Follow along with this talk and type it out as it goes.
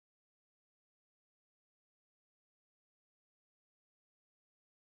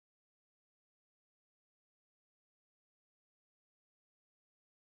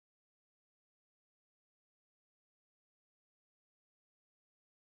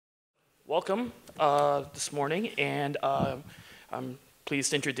welcome this morning, and I'm pleased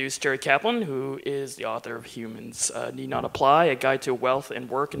to introduce Jerry Kaplan, who is the author of Humans Need Not Apply, A Guide to Wealth and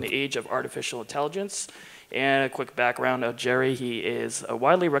Work in the Age of Artificial Intelligence. And a quick background of Jerry: he is a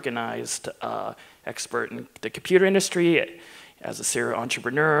widely recognized expert in the computer industry, as a serial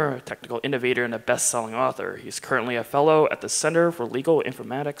entrepreneur, a technical innovator, and a best-selling author. He's currently a fellow at the Center for Legal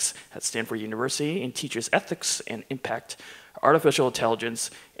Informatics at Stanford University and teaches ethics and impact artificial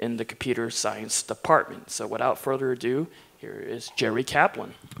intelligence in the computer science department. So without further ado, here is Jerry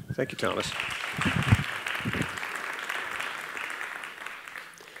Kaplan. Thank you, Thomas.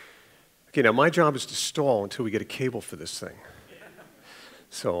 Okay, now my job is to stall until we get a cable for this thing.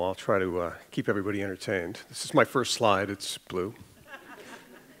 So I'll try to keep everybody entertained. This is my first slide. It's blue.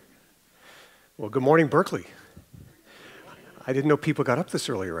 Well, good morning, Berkeley. I didn't know people got up this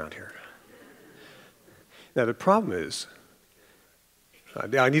early around here. Now, the problem is,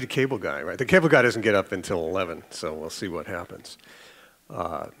 I need a cable guy, right? The cable guy doesn't get up until 11, so we'll see what happens.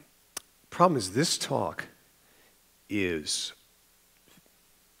 Problem is, this talk is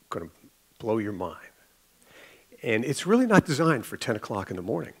going to blow your mind. And it's really not designed for 10 o'clock in the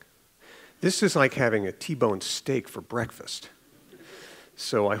morning. This is like having a T-bone steak for breakfast.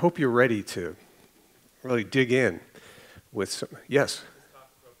 So I hope you're ready to really dig in with some, yes?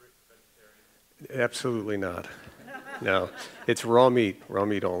 Absolutely not. No, it's raw meat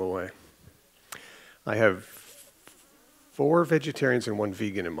all the way. I have 4 vegetarians and 1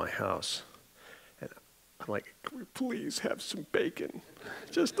 vegan in my house. And I'm like, can we please have some bacon?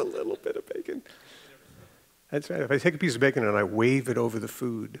 Just a little bit of bacon. That's right. If I take a piece of bacon and I wave it over the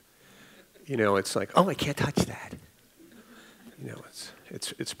food, you know, it's like, oh, I can't touch that. You know,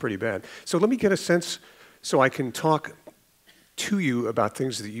 it's pretty bad. So let me get a sense so I can talk to you about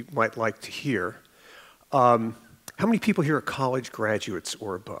things that you might like to hear. How many people here are college graduates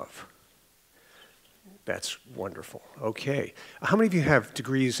or above? That's wonderful. Okay. How many of you have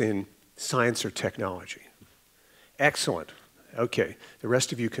degrees in science or technology? Excellent. Okay. The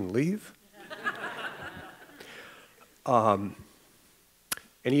rest of you can leave. Any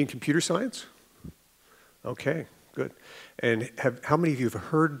in computer science? Okay, good. And how many of you have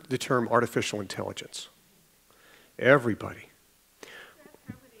heard the term artificial intelligence? Everybody.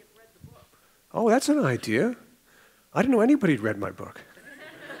 How many have read the book? Oh, that's an idea. I didn't know anybody had read my book.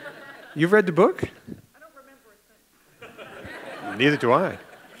 You've read the book? I don't remember a thing. Neither do I. You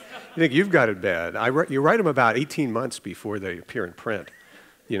think you've got it bad. You write them about 18 months before they appear in print.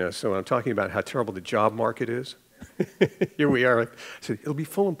 You know, so I'm talking about how terrible the job market is. Here we are. I said, it'll be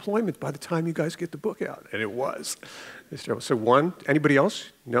full employment by the time you guys get the book out. And it was. So one, anybody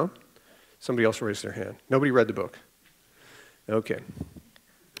else? No? Somebody else raised their hand. Nobody read the book. Okay.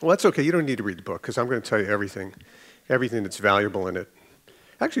 Well, that's okay. You don't need to read the book because I'm going to tell you everything that's valuable in it.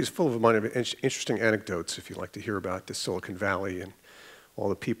 Actually, it's full of a bunch of interesting anecdotes if you like to hear about the Silicon Valley and all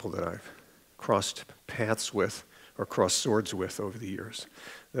the people that I've crossed paths with or crossed swords with over the years.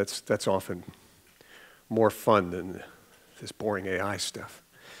 That's often more fun than this boring AI stuff.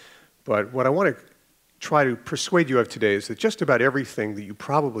 But what I want to try to persuade you of today is that just about everything that you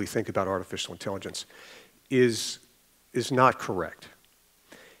probably think about artificial intelligence is not correct.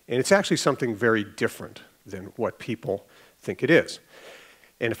 And it's actually something very different than what people think it is.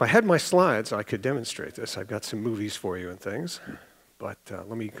 And if I had my slides, I could demonstrate this. I've got some movies for you and things. But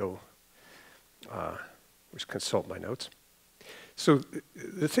let me go just consult my notes. So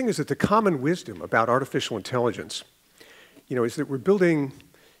the thing is that the common wisdom about artificial intelligence, you know, is that we're building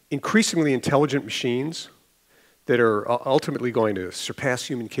increasingly intelligent machines that are ultimately going to surpass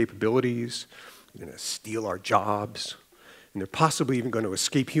human capabilities, they're going to steal our jobs, and they're possibly even going to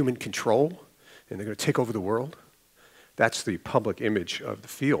escape human control, and they're going to take over the world. That's the public image of the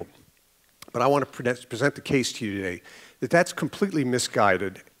field. But I want to present the case to you today that that's completely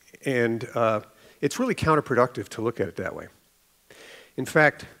misguided, and it's really counterproductive to look at it that way. In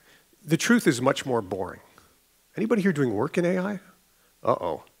fact, the truth is much more boring. Anybody here doing work in AI?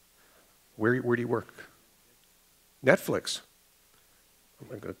 Uh-oh. Where do you work? Netflix.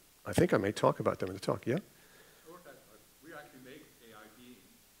 I think I may talk about them in the talk, yeah? We actually make AI beings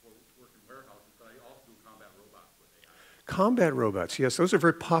for work in warehouses, but I also do combat robots with AI. Combat robots, yes. Those are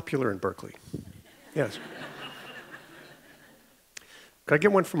very popular in Berkeley. Yes. Could I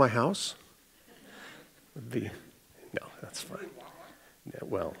get one for my house? No, that's fine. Yeah,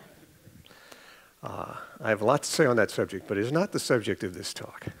 well, I have a lot to say on that subject, but it's not the subject of this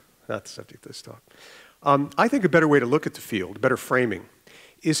talk. Not the subject of this talk. I think a better way to look at the field, a better framing,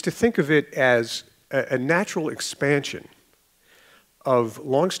 is to think of it as a natural expansion of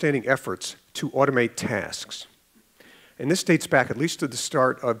longstanding efforts to automate tasks. And this dates back at least to the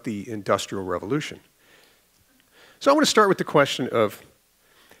start of the Industrial Revolution. So I want to start with the question of,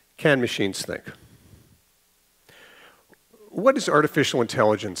 can machines think? What is artificial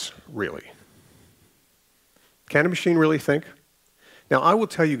intelligence really? Can a machine really think? Now, I will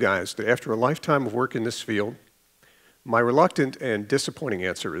tell you guys that after a lifetime of work in this field, my reluctant and disappointing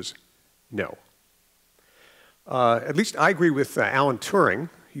answer is no. At least I agree with Alan Turing.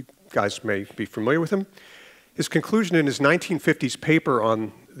 You guys may be familiar with him. His conclusion in his 1950s paper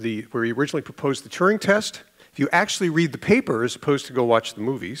on where he originally proposed the Turing test, if you actually read the paper as opposed to go watch the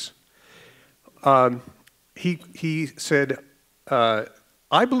movies, he said,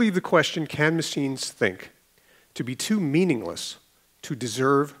 I believe the question, can machines think, to be too meaningless to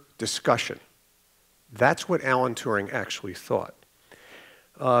deserve discussion. That's what Alan Turing actually thought.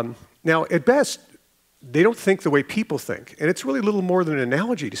 Now, at best, they don't think the way people think, and it's really little more than an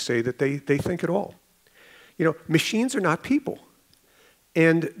analogy to say that they think at all. You know, machines are not people,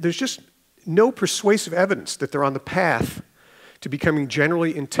 and there's just no persuasive evidence that they're on the path to becoming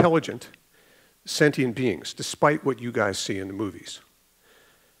generally intelligent, sentient beings, despite what you guys see in the movies.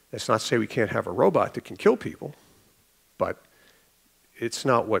 That's not to say we can't have a robot that can kill people, but it's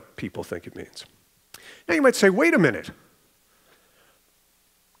not what people think it means. Now you might say, wait a minute.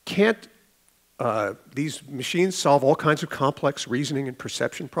 Can't these machines solve all kinds of complex reasoning and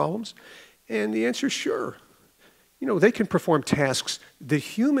perception problems? And the answer is sure. You know, they can perform tasks that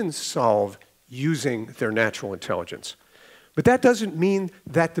humans solve using their natural intelligence. But that doesn't mean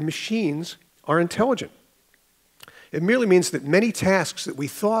that the machines are intelligent. It merely means that many tasks that we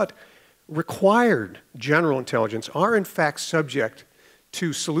thought required general intelligence are in fact subject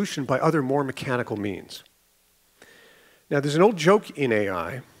to solution by other more mechanical means. Now, there's an old joke in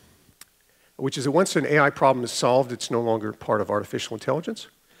AI, which is that once an AI problem is solved, it's no longer part of artificial intelligence.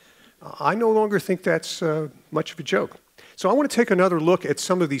 I no longer think that's much of a joke. So I want to take another look at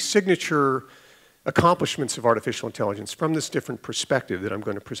some of the signature accomplishments of artificial intelligence from this different perspective that I'm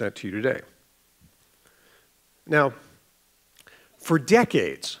going to present to you today. Now, for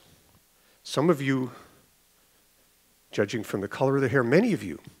decades, some of you, judging from the color of the hair, many of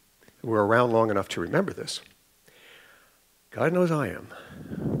you were around long enough to remember this. God knows I am.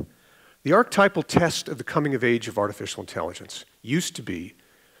 The archetypal test of the coming of age of artificial intelligence used to be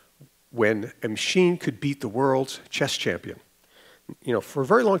when a machine could beat the world's chess champion. You know, for a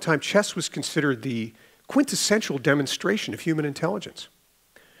very long time, chess was considered the quintessential demonstration of human intelligence.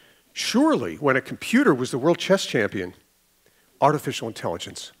 Surely, when a computer was the world chess champion, artificial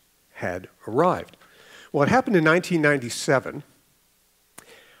intelligence had arrived. Well, it happened in 1997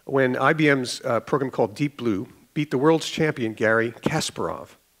 when IBM's program called Deep Blue beat the world's champion, Garry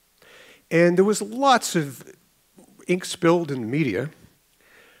Kasparov. And there was lots of ink spilled in the media.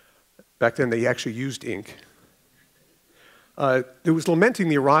 Back then, they actually used ink. It was lamenting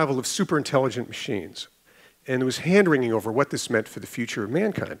the arrival of super-intelligent machines. And there was hand-wringing over what this meant for the future of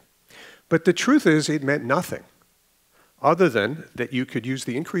mankind. But the truth is, it meant nothing, other than that you could use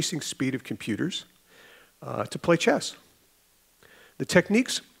the increasing speed of computers to play chess. The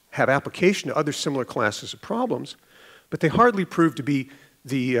techniques have application to other similar classes of problems, but they hardly proved to be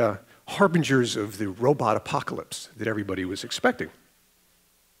the harbingers of the robot apocalypse that everybody was expecting.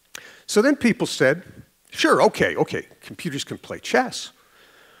 So then people said, sure, okay, computers can play chess,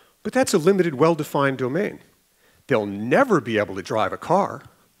 but that's a limited, well-defined domain. They'll never be able to drive a car.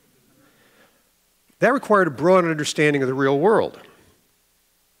 That required a broad understanding of the real world.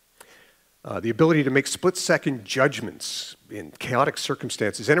 The ability to make split-second judgments in chaotic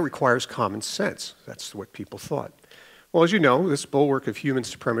circumstances, and it requires common sense. That's what people thought. Well, as you know, this bulwark of human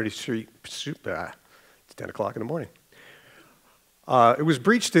supremacy, it's 10 o'clock in the morning. It was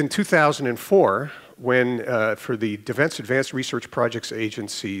breached in 2004 when, for the Defense Advanced Research Projects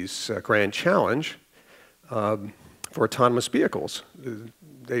Agency's grand challenge for autonomous vehicles,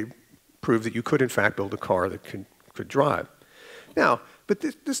 they proved that you could, in fact, build a car that could drive. Now, but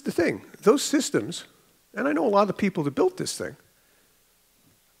this is the thing. Those systems, and I know a lot of the people that built this thing,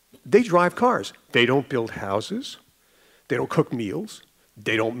 they drive cars. They don't build houses. They don't cook meals.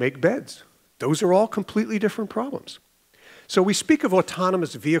 They don't make beds. Those are all completely different problems. So we speak of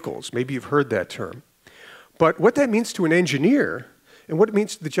autonomous vehicles. Maybe you've heard that term. But what that means to an engineer and what it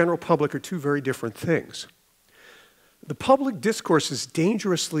means to the general public are two very different things. The public discourse is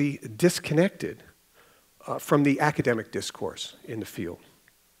dangerously disconnected from the academic discourse in the field.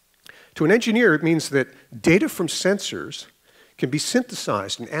 To an engineer, it means that data from sensors can be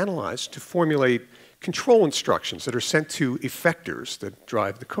synthesized and analyzed to formulate control instructions that are sent to effectors that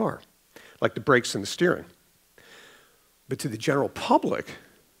drive the car, like the brakes and the steering. But to the general public,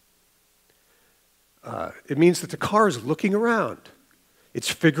 It means that the car is looking around. It's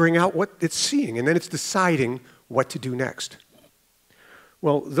figuring out what it's seeing, and then it's deciding what to do next.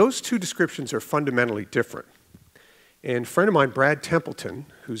 Well, those two descriptions are fundamentally different. And a friend of mine, Brad Templeton,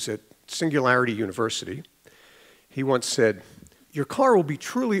 who's at Singularity University, he once said, "Your car will be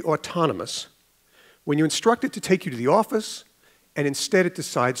truly autonomous when you instruct it to take you to the office, and instead it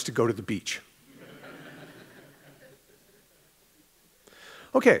decides to go to the beach."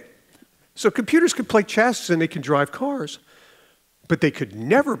 Okay, so computers can play chess and they can drive cars, but they could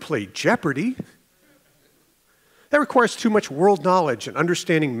never play Jeopardy. That requires too much world knowledge and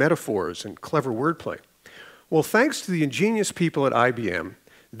understanding metaphors and clever wordplay. Well, thanks to the ingenious people at IBM,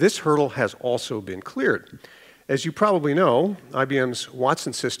 this hurdle has also been cleared. As you probably know, IBM's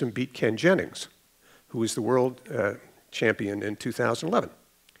Watson system beat Ken Jennings, who was the world champion in 2011.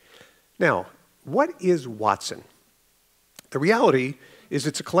 Now, what is Watson? The reality is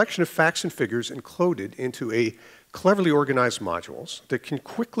it's a collection of facts and figures encoded into a cleverly organized modules that can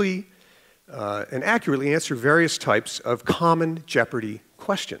quickly and accurately answer various types of common Jeopardy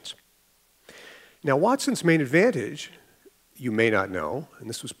questions. Now, Watson's main advantage, you may not know, and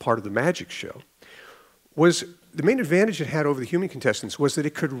this was part of the magic show, was the main advantage it had over the human contestants was that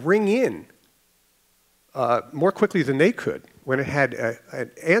it could ring in more quickly than they could when it had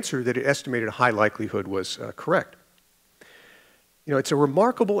an answer that it estimated a high likelihood was correct. You know, it's a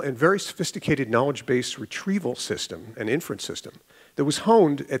remarkable and very sophisticated knowledge-based retrieval system, an inference system, that was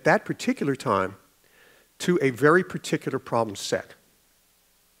honed at that particular time to a very particular problem set.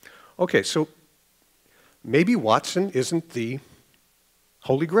 Okay, so maybe Watson isn't the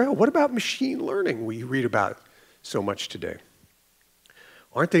holy grail. What about machine learning we read about so much today?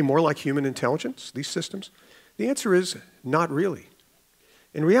 Aren't they more like human intelligence, these systems? The answer is not really.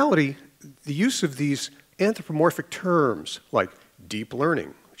 In reality, the use of these anthropomorphic terms like deep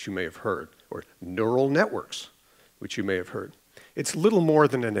learning, which you may have heard, or neural networks, which you may have heard, it's little more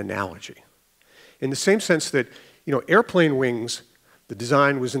than an analogy. In the same sense that, you know, airplane wings, the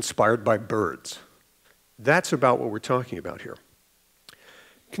design was inspired by birds. That's about what we're talking about here.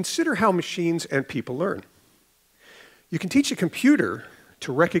 Consider how machines and people learn. You can teach a computer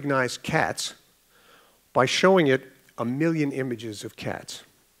to recognize cats by showing it 1 million images of cats,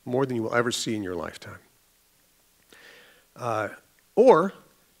 more than you will ever see in your lifetime. Or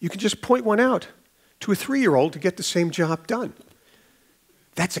you can just point one out to a 3-year-old to get the same job done.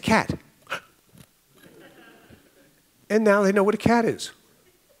 That's a cat. And now they know what a cat is.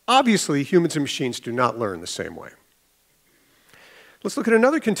 Obviously, humans and machines do not learn the same way. Let's look at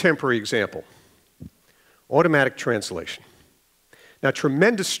another contemporary example, automatic translation. Now,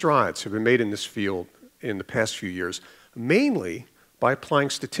 tremendous strides have been made in this field in the past few years, mainly by applying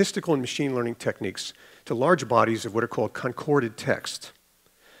statistical and machine learning techniques to large bodies of what are called concorded text.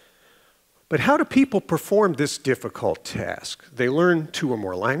 But how do people perform this difficult task? They learn 2 or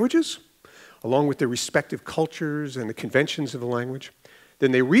more languages, along with their respective cultures and the conventions of the language.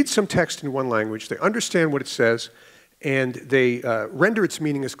 Then they read some text in one language, they understand what it says, and they render its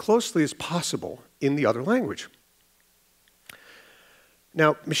meaning as closely as possible in the other language.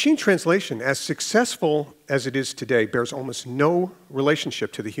 Now, machine translation, as successful as it is today, bears almost no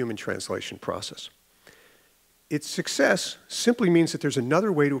relationship to the human translation process. Its success simply means that there's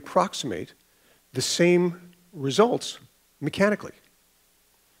another way to approximate the same results mechanically.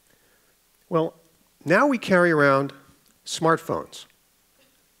 Well, now we carry around smartphones.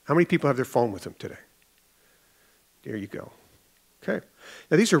 How many people have their phone with them today? There you go. Okay.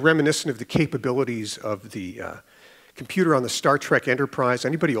 Now, these are reminiscent of the capabilities of the computer on the Star Trek Enterprise.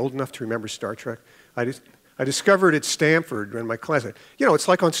 Anybody old enough to remember Star Trek? I discovered at Stanford in my class, you know, it's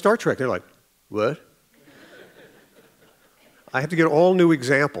like on Star Trek. They're like, what? I have to get all new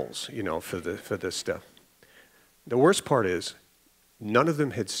examples, you know, for this stuff. The worst part is, none of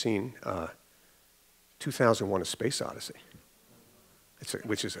them had seen 2001: A Space Odyssey,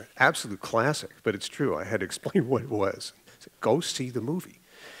 which is an absolute classic, but it's true. I had to explain what it was. Go see the movie.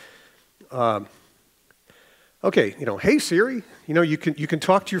 Okay, you know, hey Siri, you know, you can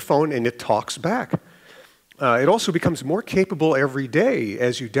talk to your phone and it talks back. It also becomes more capable every day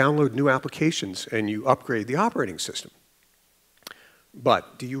as you download new applications and you upgrade the operating system.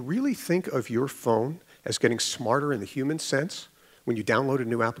 But do you really think of your phone as getting smarter in the human sense when you download a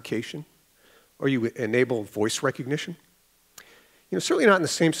new application or you enable voice recognition? You know, certainly not in the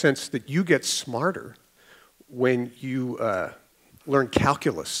same sense that you get smarter when you learn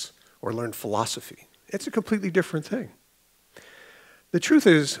calculus or learn philosophy. It's a completely different thing. The truth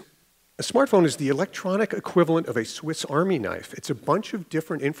is, a smartphone is the electronic equivalent of a Swiss Army knife. It's a bunch of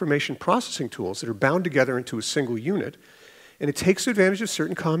different information processing tools that are bound together into a single unit, and it takes advantage of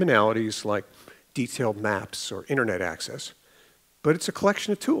certain commonalities like detailed maps or internet access, but it's a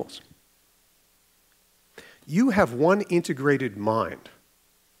collection of tools. You have one integrated mind,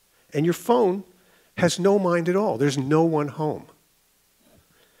 and your phone has no mind at all. There's no one home.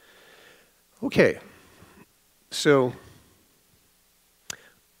 Okay, so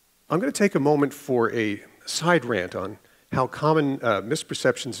I'm going to take a moment for a side rant on how common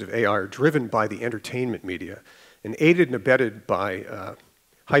misperceptions of AI are driven by the entertainment media and aided and abetted by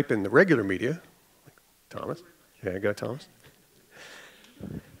hype in the regular media. Thomas? Yeah, I got Thomas.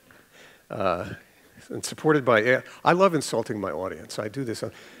 And supported by AI. I love insulting my audience. I do this.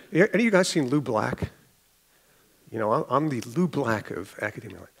 Any of you guys seen Lou Black? You know, I'm the Lou Black of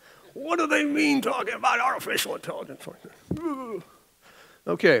academia. What do they mean talking about artificial intelligence?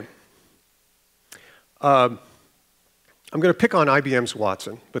 Okay. I'm going to pick on IBM's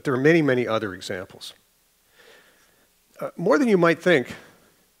Watson, but there are many, many other examples. More than you might think,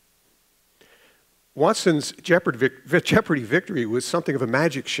 Watson's Jeopardy victory was something of a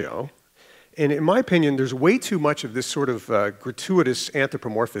magic show. And in my opinion, there's way too much of this sort of gratuitous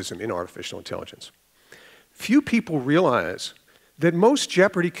anthropomorphism in artificial intelligence. Few people realize that most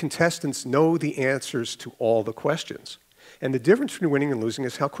Jeopardy contestants know the answers to all the questions. And the difference between winning and losing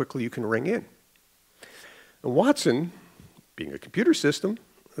is how quickly you can ring in. And Watson, being a computer system,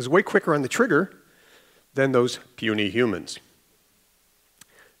 is way quicker on the trigger than those puny humans.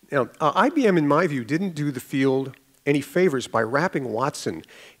 Now, IBM, in my view, didn't do the field any favors by wrapping Watson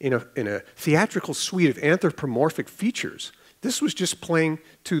in a theatrical suite of anthropomorphic features. This was just playing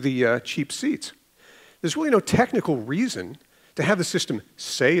to the cheap seats. There's really no technical reason to have the system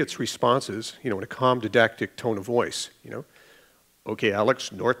say its responses, you know, in a calm, didactic tone of voice. You know, okay,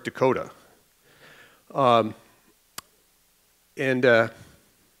 Alex, North Dakota. You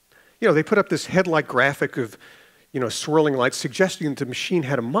know, they put up this headlight graphic of, you know, swirling lights, suggesting that the machine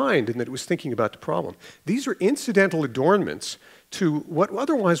had a mind and that it was thinking about the problem. These are incidental adornments to what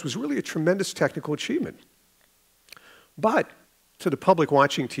otherwise was really a tremendous technical achievement. But to the public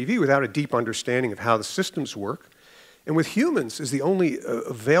watching TV without a deep understanding of how the systems work, and with humans as the only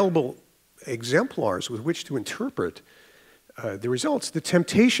available exemplars with which to interpret the results, the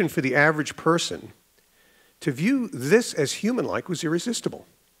temptation for the average person to view this as human-like was irresistible.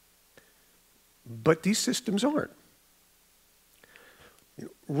 But these systems aren't.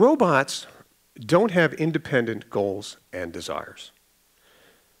 Robots don't have independent goals and desires.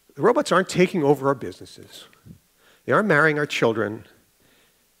 The robots aren't taking over our businesses. They aren't marrying our children.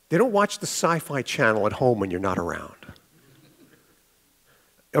 They don't watch the sci-fi channel at home when you're not around.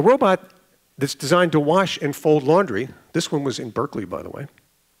 A robot that's designed to wash and fold laundry, this one was in Berkeley, by the way.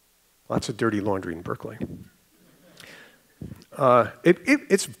 Lots of dirty laundry in Berkeley.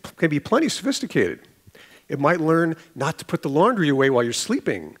 It can be plenty sophisticated. It might learn not to put the laundry away while you're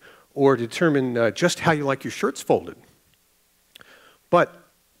sleeping or determine just how you like your shirts folded. But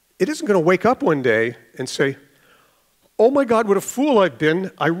it isn't going to wake up one day and say, oh my God, what a fool I've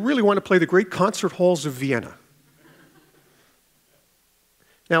been. I really want to play the great concert halls of Vienna.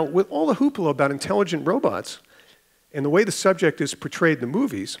 Now, with all the hoopla about intelligent robots and the way the subject is portrayed in the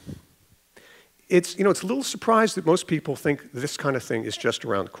movies, it's a little surprised that most people think this kind of thing is just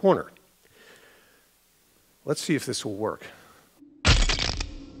around the corner. Let's see if this will work.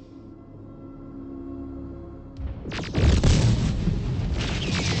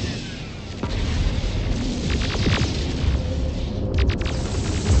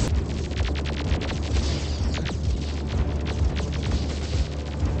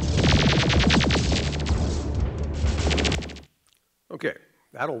 Okay,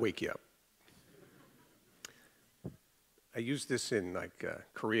 that'll wake you up. I use this in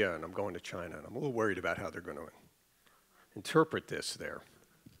Korea, and I'm going to China, and I'm a little worried about how they're going to interpret this there.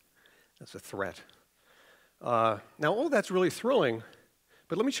 That's a threat. Now, all that's really thrilling,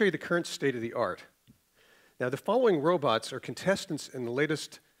 but let me show you the current state of the art. Now, the following robots are contestants in the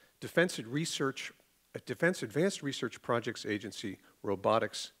latest Defense Advanced Research Projects Agency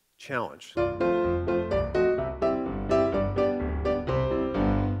Robotics Challenge.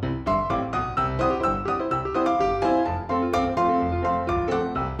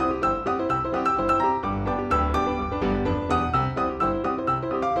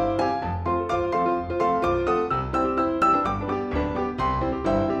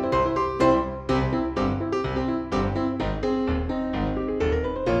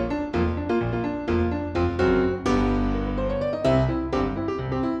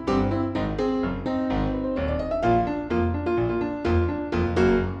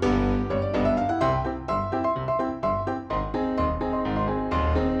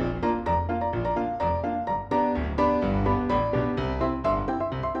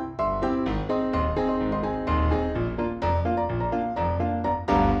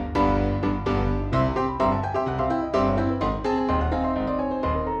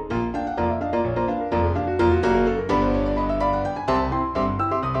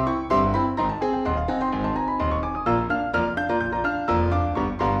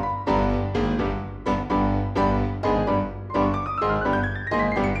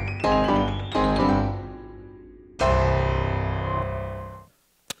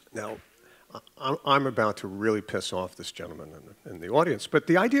 I'm about to really piss off this gentleman in the audience, but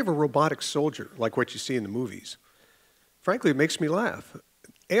the idea of a robotic soldier, like what you see in the movies, frankly, it makes me laugh.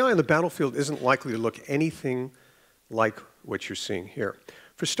 AI on the battlefield isn't likely to look anything like what you're seeing here.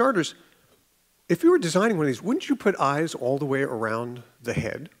 For starters, if you were designing one of these, wouldn't you put eyes all the way around the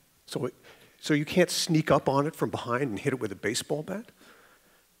head so you can't sneak up on it from behind and hit it with a baseball bat?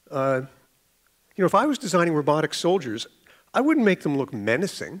 If I was designing robotic soldiers, I wouldn't make them look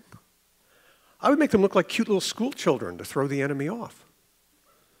menacing. I would make them look like cute little school children to throw the enemy off.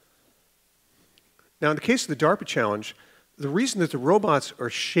 Now, in the case of the DARPA challenge, the reason that the robots are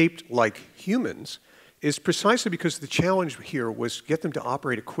shaped like humans is precisely because the challenge here was to get them to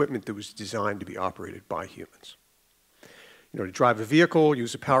operate equipment that was designed to be operated by humans. To drive a vehicle,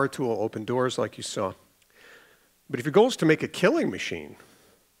 use a power tool, open doors like you saw. But if your goal is to make a killing machine,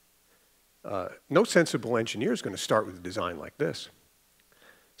 no sensible engineer is going to start with a design like this.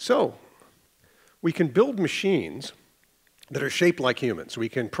 So, we can build machines that are shaped like humans. We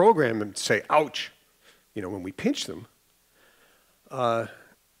can program them to say, ouch, when we pinch them.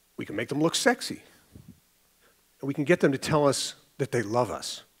 We can make them look sexy. And we can get them to tell us that they love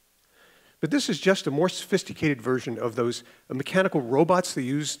us. But this is just a more sophisticated version of those mechanical robots they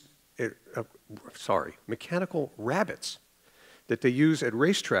use, mechanical rabbits that they use at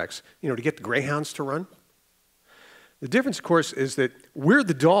racetracks, to get the greyhounds to run. The difference, of course, is that we're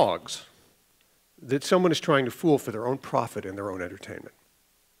the dogs that someone is trying to fool for their own profit and their own entertainment.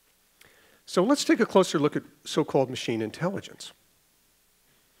 So let's take a closer look at so-called machine intelligence.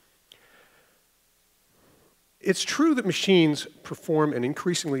 It's true that machines perform an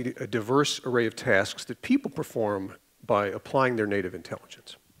increasingly diverse array of tasks that people perform by applying their native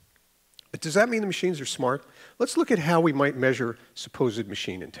intelligence. But does that mean the machines are smart? Let's look at how we might measure supposed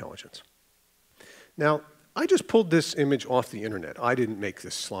machine intelligence. Now, I just pulled this image off the internet. I didn't make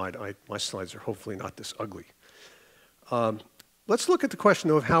this slide. My slides are hopefully not this ugly. Let's look at the question,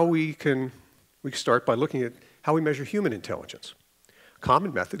 though, of how we can start by looking at how we measure human intelligence. A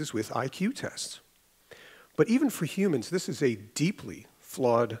common method is with IQ tests. But even for humans, this is a deeply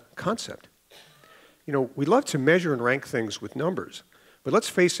flawed concept. We love to measure and rank things with numbers, but let's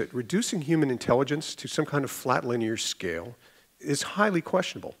face it, reducing human intelligence to some kind of flat linear scale is highly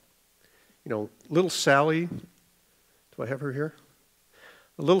questionable. Little Sally, do I have her here?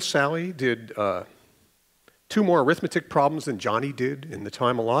 Little Sally did 2 more arithmetic problems than Johnny did in the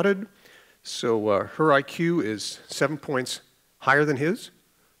time allotted, so her IQ is 7 points higher than his.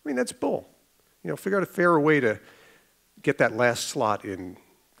 That's bull. Figure out a fairer way to get that last slot in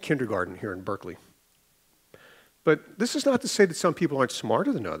kindergarten here in Berkeley. But this is not to say that some people aren't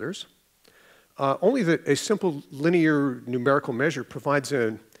smarter than others, only that a simple linear numerical measure provides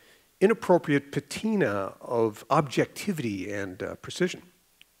an inappropriate patina of objectivity and precision.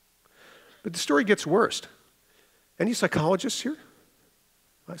 But the story gets worse. Any psychologists here?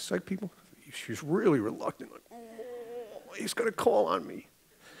 Psych people? She's really reluctant. Like, oh, he's going to call on me.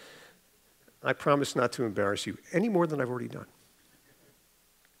 I promise not to embarrass you any more than I've already done.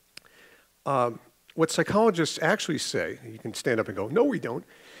 What psychologists actually say, you can stand up and go, no, we don't,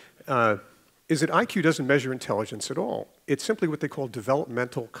 is that IQ doesn't measure intelligence at all. It's simply what they call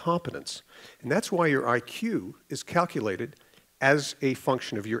developmental competence. And that's why your IQ is calculated as a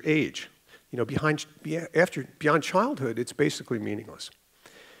function of your age. Beyond childhood, it's basically meaningless.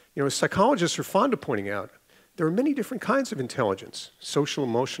 As psychologists are fond of pointing out, there are many different kinds of intelligence: social,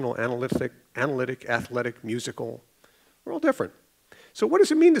 emotional, analytic, athletic, musical. We're all different. So what does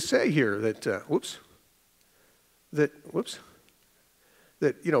it mean to say here that,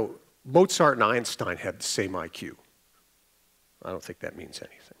 Mozart and Einstein had the same IQ? I don't think that means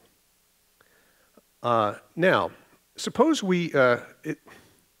anything. Now, suppose we,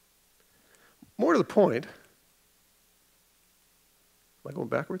 more to the point, am I going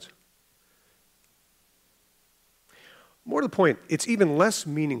backwards? More to the point, it's even less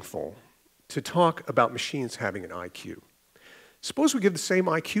meaningful to talk about machines having an IQ. Suppose we give the same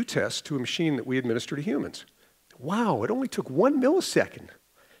IQ test to a machine that we administer to humans. Wow, it only took 1 millisecond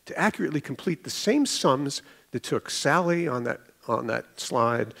to accurately complete the same sums that took Sally on that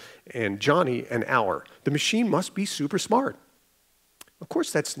slide and Johnny an hour. The machine must be super smart. Of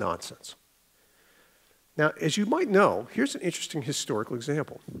course, that's nonsense. Now, as you might know, here's an interesting historical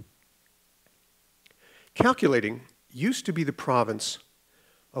example. Calculating used to be the province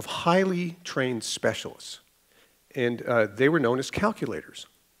of highly trained specialists, and they were known as calculators.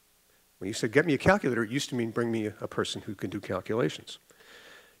 When you said, get me a calculator, it used to mean bring me a person who can do calculations.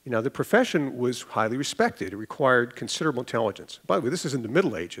 The profession was highly respected. It required considerable intelligence. By the way, this is in the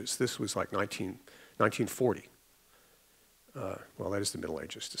Middle Ages. This was like 1940. Well, that is the Middle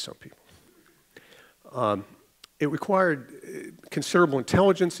Ages to some people. It required considerable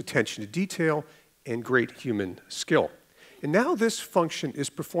intelligence, attention to detail, and great human skill. And now this function is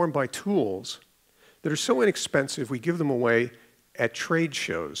performed by tools that are so inexpensive we give them away at trade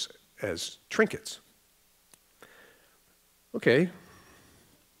shows as trinkets. Okay.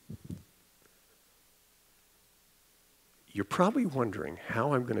 You're probably wondering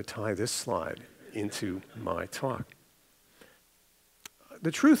how I'm going to tie this slide into my talk.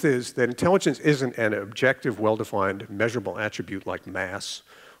 The truth is that intelligence isn't an objective, well-defined, measurable attribute like mass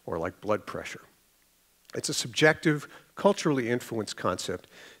or like blood pressure. It's a subjective, culturally influenced concept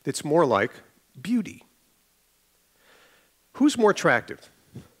that's more like beauty. Who's more attractive?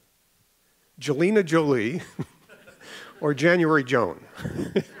 Jelena Jolie or January Joan?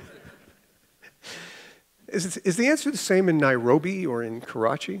 Is the answer the same in Nairobi or in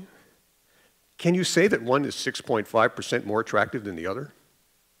Karachi? Can you say that one is 6.5% more attractive than the other?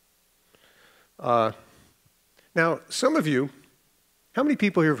 Now, some of you, how many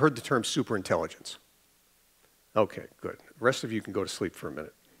people here have heard the term superintelligence? Okay, good. The rest of you can go to sleep for a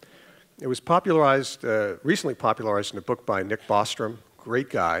minute. It was popularized, recently popularized in a book by Nick Bostrom. Great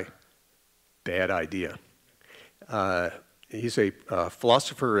guy, bad idea. He's a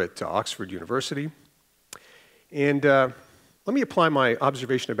philosopher at Oxford University. And let me apply my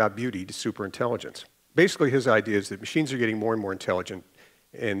observation about beauty to superintelligence. Basically, his idea is that machines are getting more and more intelligent,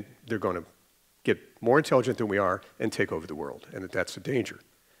 and they're going to get more intelligent than we are and take over the world, and that's a danger.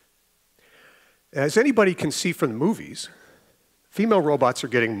 As anybody can see from the movies, female robots are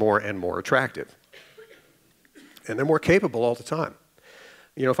getting more and more attractive. And they're more capable all the time.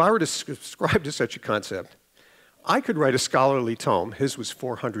 You know, if I were to subscribe to such a concept, I could write a scholarly tome, his was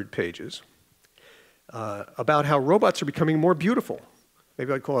 400 pages, about how robots are becoming more beautiful.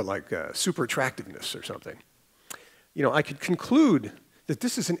 Maybe I'd call it like super attractiveness or something. You know, I could conclude that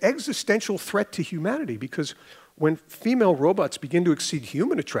this is an existential threat to humanity because when female robots begin to exceed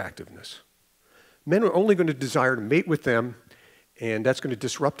human attractiveness, men are only going to desire to mate with them, and that's going to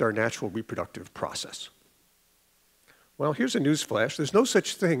disrupt our natural reproductive process. Well, here's a newsflash. There's no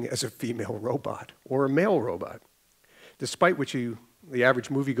such thing as a female robot or a male robot, despite what the average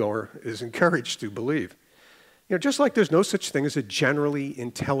moviegoer is encouraged to believe. You know, just like there's no such thing as a generally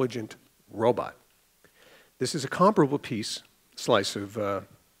intelligent robot. This is a comparable slice of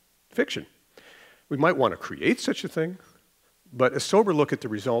fiction. We might want to create such a thing, but a sober look at the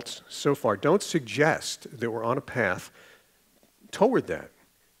results so far don't suggest that we're on a path toward that.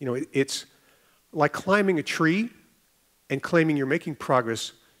 You know, it's like climbing a tree and claiming you're making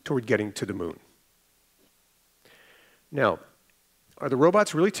progress toward getting to the moon. Now, are the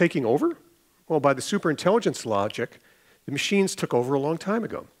robots really taking over? Well, by the superintelligence logic, the machines took over a long time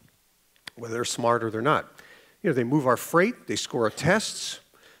ago, whether they're smart or they're not. You know, they move our freight, they score our tests,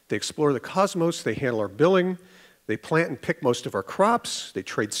 they explore the cosmos, they handle our billing, they plant and pick most of our crops, they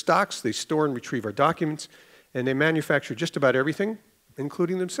trade stocks, they store and retrieve our documents, and they manufacture just about everything,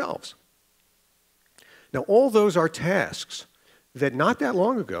 including themselves. Now, all those are tasks that not that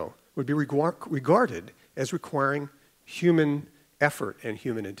long ago would be regarded as requiring human effort and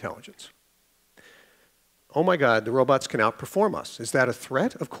human intelligence. Oh my God, the robots can outperform us. Is that a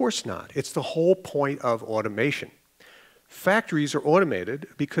threat? Of course not. It's the whole point of automation. Factories are automated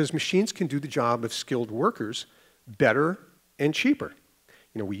because machines can do the job of skilled workers better and cheaper.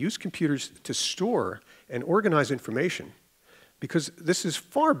 You know, we use computers to store and organize information because this is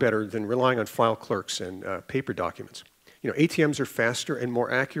far better than relying on file clerks and paper documents. You know, ATMs are faster and more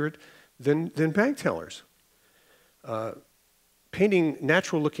accurate than bank tellers. Painting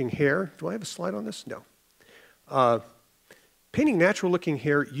natural-looking hair. Do I have a slide on this? No. Painting natural-looking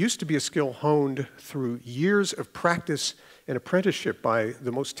hair used to be a skill honed through years of practice and apprenticeship by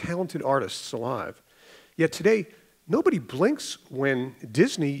the most talented artists alive. Yet today, nobody blinks when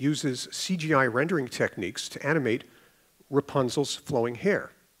Disney uses CGI rendering techniques to animate Rapunzel's flowing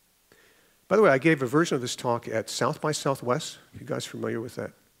hair. By the way, I gave a version of this talk at South by Southwest. You guys familiar with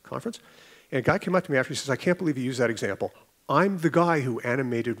that conference? And a guy came up to me after, he says, I can't believe you used that example. I'm the guy who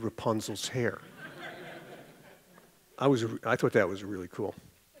animated Rapunzel's hair. I thought that was really cool.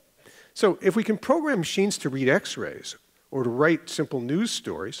 So if we can program machines to read X-rays or to write simple news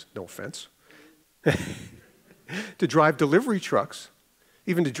stories, no offense, to drive delivery trucks,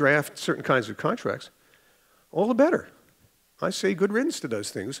 even to draft certain kinds of contracts, all the better. I say good riddance to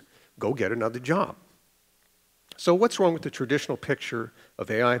those things. Go get another job. So what's wrong with the traditional picture of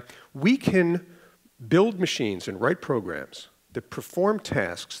AI? We can build machines and write programs that perform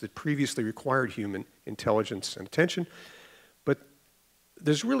tasks that previously required human intelligence and attention, but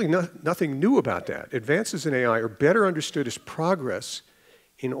there's really nothing new about that. Advances in AI are better understood as progress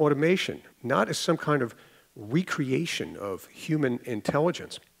in automation, not as some kind of recreation of human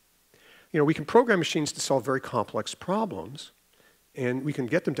intelligence. You know, we can program machines to solve very complex problems, and we can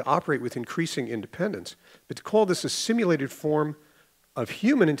get them to operate with increasing independence. But to call this a simulated form of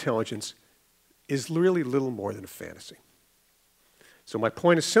human intelligence is really little more than a fantasy. So my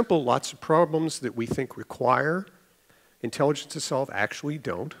point is simple. Lots of problems that we think require intelligence to solve actually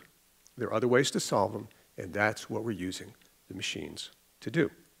don't. There are other ways to solve them, and that's what we're using the machines to do.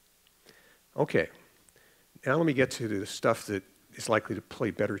 Okay, now let me get to the stuff that is likely to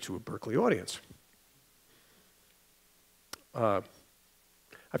play better to a Berkeley audience. I've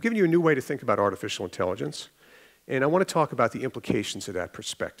given you a new way to think about artificial intelligence, and I want to talk about the implications of that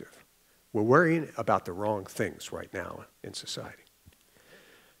perspective. We're worrying about the wrong things right now in society.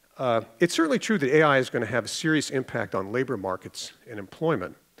 It's certainly true that AI is going to have a serious impact on labor markets and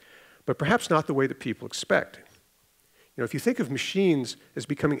employment, but perhaps not the way that people expect. You know, if you think of machines as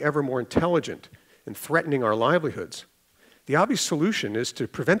becoming ever more intelligent and threatening our livelihoods, the obvious solution is to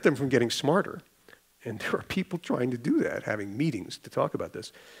prevent them from getting smarter. And there are people trying to do that, having meetings to talk about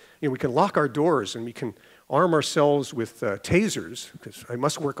this. You know, we can lock our doors and we can arm ourselves with tasers, because I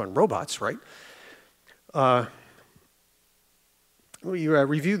must work on robots, right? We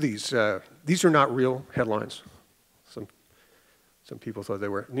review these. These are not real headlines. Some people thought they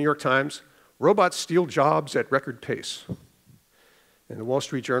were. New York Times, robots steal jobs at record pace. And the Wall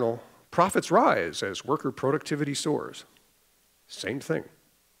Street Journal, profits rise as worker productivity soars. Same thing.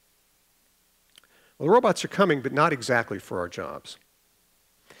 Well, the robots are coming, but not exactly for our jobs.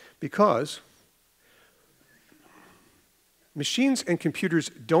 Because machines and computers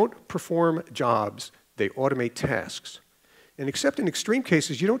don't perform jobs, they automate tasks. And except in extreme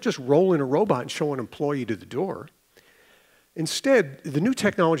cases, you don't just roll in a robot and show an employee to the door. Instead, the new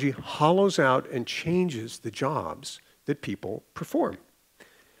technology hollows out and changes the jobs that people perform.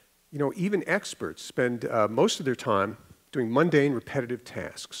 You know, even experts spend most of their time doing mundane, repetitive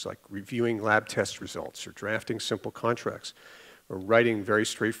tasks like reviewing lab test results or drafting simple contracts or writing very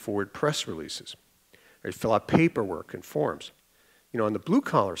straightforward press releases. Or fill out paperwork and forms. You know, on the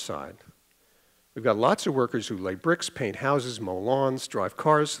blue-collar side, we've got lots of workers who lay bricks, paint houses, mow lawns, drive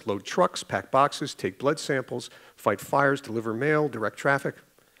cars, load trucks, pack boxes, take blood samples, fight fires, deliver mail, direct traffic,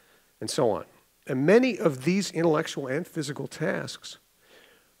 and so on. And many of these intellectual and physical tasks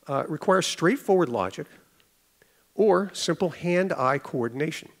require straightforward logic or simple hand-eye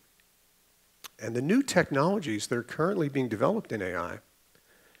coordination. And the new technologies that are currently being developed in AI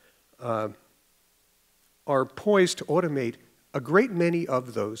are poised to automate a great many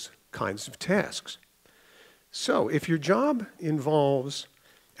of those kinds of tasks. So if your job involves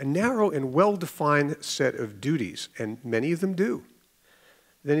a narrow and well-defined set of duties, and many of them do,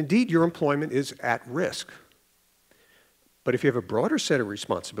 then indeed your employment is at risk. But if you have a broader set of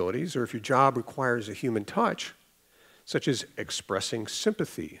responsibilities, or if your job requires a human touch, such as expressing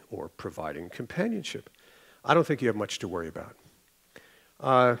sympathy or providing companionship, I don't think you have much to worry about.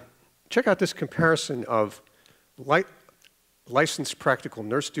 Check out this comparison of licensed practical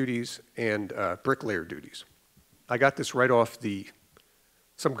nurse duties and bricklayer duties. I got this right off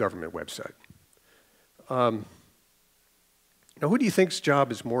some government website. Now, who do you think's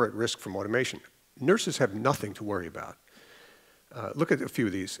job is more at risk from automation? Nurses have nothing to worry about. Look at a few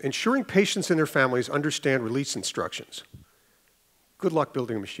of these. Ensuring patients and their families understand release instructions. Good luck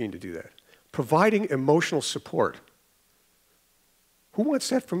building a machine to do that. Providing emotional support. Who wants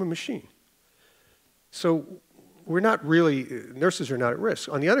that from a machine? So we're not really, nurses are not at risk.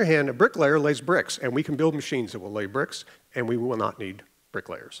 On the other hand, a bricklayer lays bricks, and we can build machines that will lay bricks, and we will not need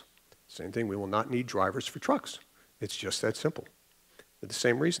bricklayers. Same thing, we will not need drivers for trucks. It's just that simple, for the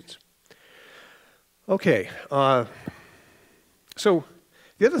same reasons. Okay. So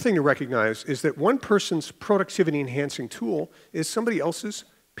the other thing to recognize is that one person's productivity-enhancing tool is somebody else's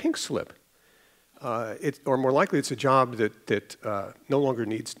pink slip. Or more likely, it's a job that no longer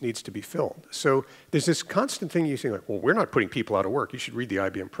needs to be filled. So there's this constant thing you think, like, well, we're not putting people out of work. You should read the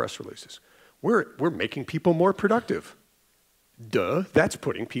IBM press releases. We're making people more productive. Duh, that's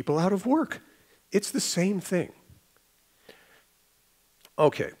putting people out of work. It's the same thing.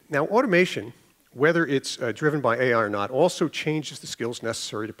 Okay, now automation, whether it's driven by AI or not, also changes the skills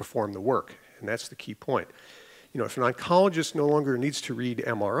necessary to perform the work, and that's the key point. You know, if an oncologist no longer needs to read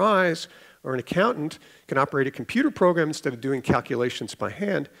MRIs, or an accountant can operate a computer program instead of doing calculations by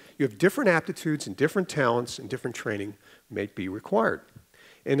hand, you have different aptitudes and different talents and different training may be required.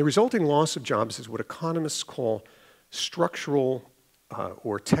 And the resulting loss of jobs is what economists call structural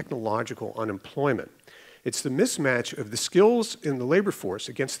or technological unemployment. It's the mismatch of the skills in the labor force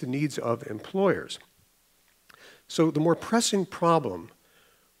against the needs of employers. So the more pressing problem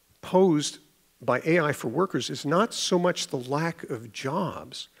posed by AI for workers is not so much the lack of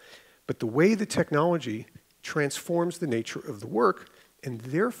jobs, but the way the technology transforms the nature of the work and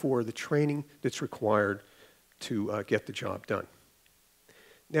therefore the training that's required to get the job done.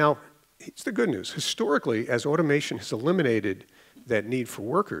 Now, here's the good news. Historically, as automation has eliminated that need for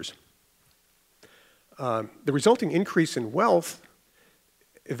workers, the resulting increase in wealth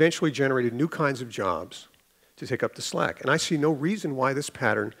eventually generated new kinds of jobs to take up the slack. And I see no reason why this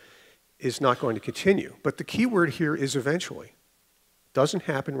pattern is not going to continue. But the key word here is eventually. Doesn't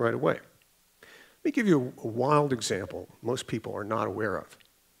happen right away. Let me give you a wild example most people are not aware of.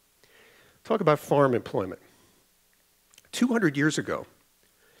 Talk about farm employment. 200 years ago,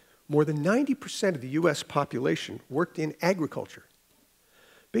 more than 90% of the US population worked in agriculture.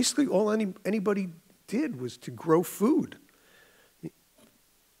 Basically, all anybody did was to grow food.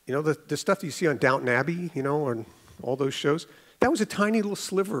 You know, the stuff that you see on Downton Abbey, you know, on all those shows, that was a tiny little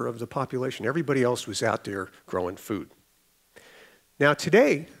sliver of the population. Everybody else was out there growing food. Now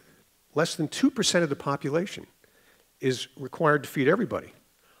today, less than 2% of the population is required to feed everybody.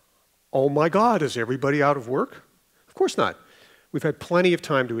 Oh my God, is everybody out of work? Of course not. We've had plenty of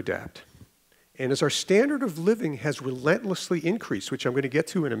time to adapt. And as our standard of living has relentlessly increased, which I'm going to get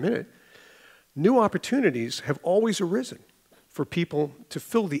to in a minute, new opportunities have always arisen for people to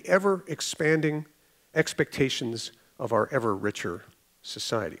fill the ever-expanding expectations of our ever-richer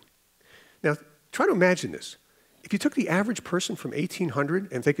society. Now, try to imagine this. If you took the average person from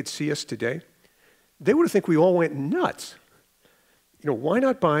 1800 and they could see us today, they would think we all went nuts. You know, why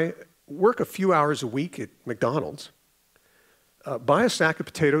not work a few hours a week at McDonald's, buy a sack of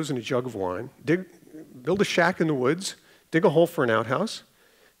potatoes and a jug of wine, build a shack in the woods, dig a hole for an outhouse,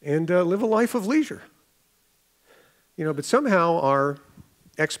 and live a life of leisure. You know, but somehow our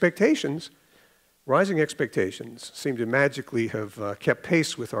expectations, rising expectations, seem to magically have kept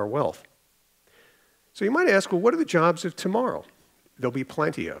pace with our wealth. So you might ask, well, what are the jobs of tomorrow? There'll be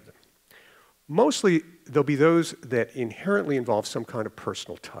plenty of them. Mostly, there'll be those that inherently involve some kind of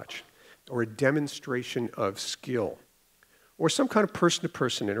personal touch, or a demonstration of skill, or some kind of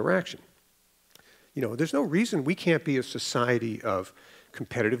person-to-person interaction. You know, there's no reason we can't be a society of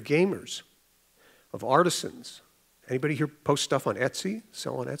competitive gamers, of artisans. Anybody here post stuff on Etsy,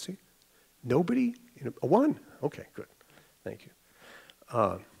 sell on Etsy? Nobody? One? Okay, good. Thank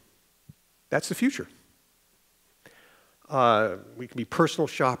you. That's the future. We can be personal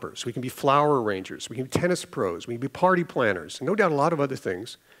shoppers. We can be flower arrangers. We can be tennis pros. We can be party planners. And no doubt a lot of other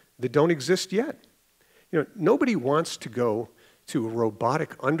things that don't exist yet. You know, nobody wants to go to a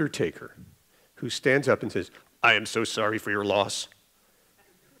robotic undertaker who stands up and says, "I am so sorry for your loss."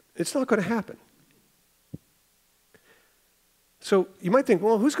 It's not going to happen. So you might think,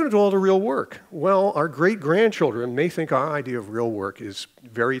 well, who's going to do all the real work? Well, our great-grandchildren may think our idea of real work is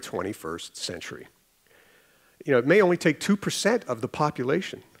very 21st century. You know, it may only take 2% of the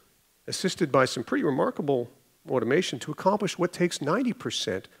population, assisted by some pretty remarkable automation, to accomplish what takes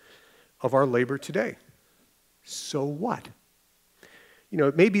 90% of our labor today. So what? You know,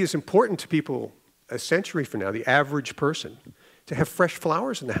 it may be as important to people a century from now, the average person, to have fresh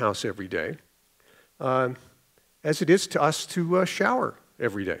flowers in the house every day, as it is to us to shower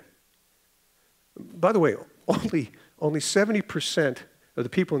every day. By the way, only 70% of the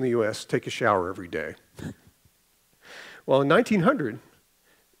people in the US take a shower every day. Well, in 1900,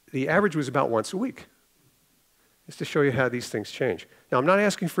 the average was about once a week. Just to show you how these things change. Now, I'm not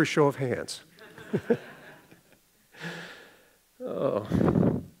asking for a show of hands.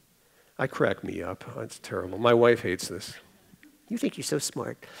 Oh, I crack me up. It's terrible. My wife hates this. You think you're so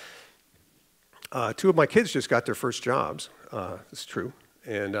smart. Two of my kids just got their first jobs. It's true.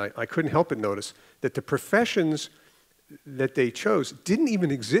 And I couldn't help but notice that the professions that they chose didn't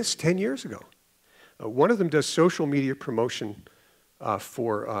even exist 10 years ago. One of them does social media promotion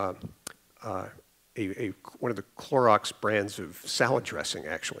for one of the Clorox brands of salad dressing,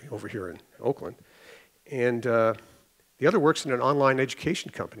 actually, over here in Oakland. And the other works in an online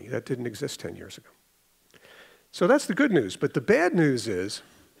education company. That didn't exist 10 years ago. So that's the good news. But the bad news is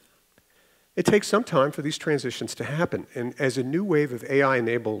it takes some time for these transitions to happen. And as a new wave of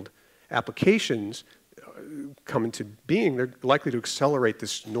AI-enabled applications come into being, they're likely to accelerate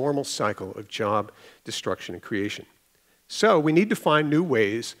this normal cycle of job destruction and creation. So we need to find new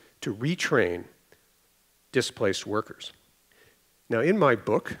ways to retrain displaced workers. Now, in my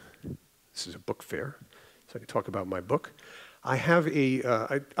book, this is a book fair, so I can talk about my book. I have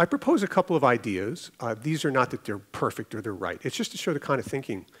I propose a couple of ideas. These are not that they're perfect or they're right. It's just to show the kind of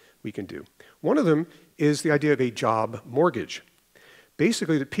thinking we can do. One of them is the idea of a job mortgage.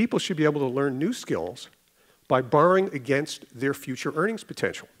 Basically, that people should be able to learn new skills by borrowing against their future earnings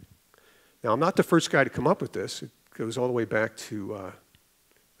potential. Now, I'm not the first guy to come up with this. It goes all the way back to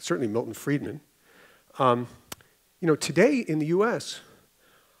certainly Milton Friedman. Today in the US,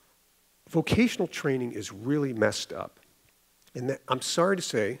 vocational training is really messed up. And I'm sorry to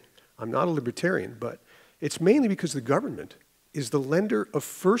say, I'm not a libertarian, but it's mainly because the government is the lender of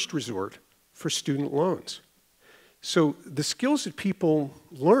first resort for student loans. So the skills that people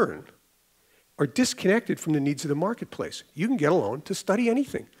learn are disconnected from the needs of the marketplace. You can get a loan to study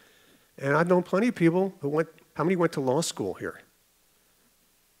anything. And I've known plenty of people who how many went to law school here?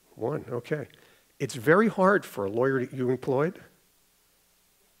 One, okay. It's very hard for a lawyer. You employed?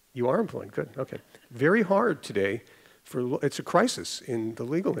 You are employed, good, okay. Very hard today. It's a crisis in the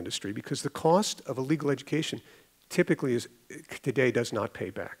legal industry because the cost of a legal education typically today does not pay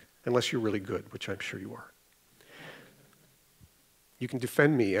back, unless you're really good, which I'm sure you are. You can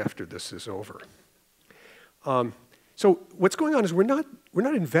defend me after this is over. So what's going on is we're not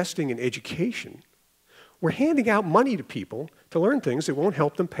investing in education. We're handing out money to people to learn things that won't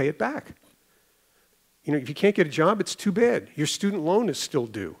help them pay it back. If you can't get a job, it's too bad. Your student loan is still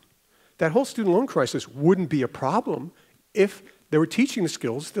due. That whole student loan crisis wouldn't be a problem if they were teaching the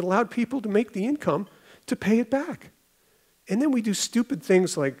skills that allowed people to make the income to pay it back. And then we do stupid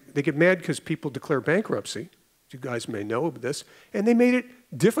things like they get mad because people declare bankruptcy. You guys may know this. And they made it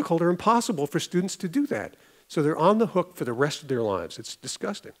difficult or impossible for students to do that. So they're on the hook for the rest of their lives. It's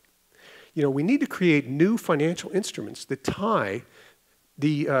disgusting. We need to create new financial instruments that tie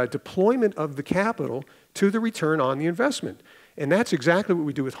the deployment of the capital to the return on the investment. And that's exactly what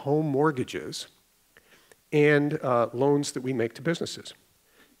we do with home mortgages and loans that we make to businesses.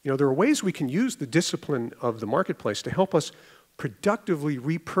 There are ways we can use the discipline of the marketplace to help us productively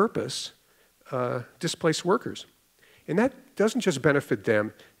repurpose displaced workers. And that doesn't just benefit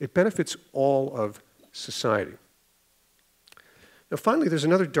them, it benefits all of society. Now finally, there's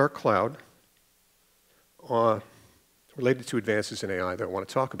another dark cloud related to advances in AI that I want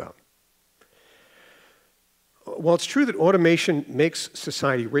to talk about. While it's true that automation makes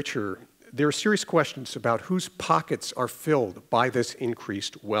society richer, there are serious questions about whose pockets are filled by this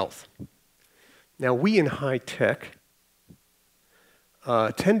increased wealth. Now, we in high tech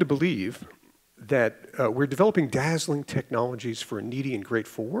tend to believe that we're developing dazzling technologies for a needy and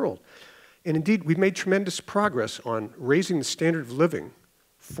grateful world. And indeed, we've made tremendous progress on raising the standard of living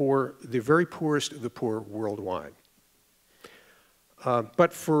for the very poorest of the poor worldwide.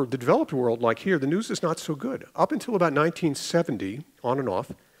 But for the developed world, like here, the news is not so good. Up until about 1970, on and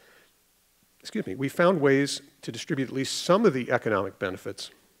off, we found ways to distribute at least some of the economic benefits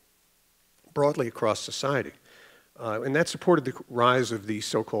broadly across society. And that supported the rise of the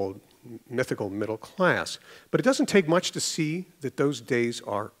so-called mythical middle class. But it doesn't take much to see that those days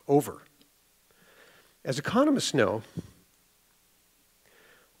are over. As economists know,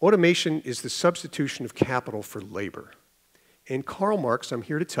 automation is the substitution of capital for labor. And Karl Marx, I'm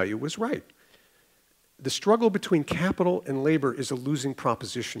here to tell you, was right. The struggle between capital and labor is a losing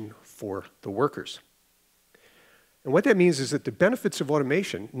proposition for the workers. And what that means is that the benefits of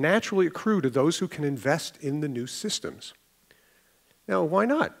automation naturally accrue to those who can invest in the new systems. Now, why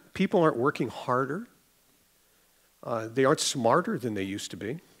not? People aren't working harder. They aren't smarter than they used to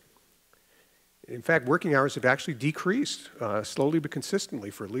be. In fact, working hours have actually decreased slowly but consistently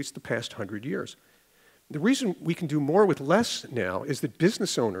for at least the past 100 years. The reason we can do more with less now is that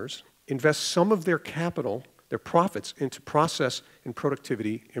business owners invest some of their capital, their profits, into process and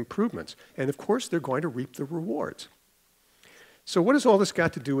productivity improvements. And of course, they're going to reap the rewards. So what has all this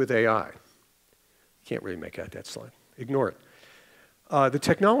got to do with AI? You can't really make out that slide. Ignore it. The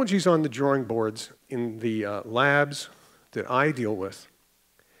technologies on the drawing boards in the labs that I deal with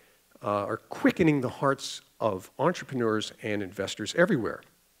are quickening the hearts of entrepreneurs and investors everywhere.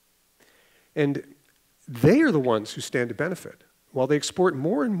 And they are the ones who stand to benefit, while they export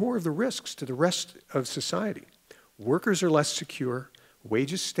more and more of the risks to the rest of society. Workers are less secure,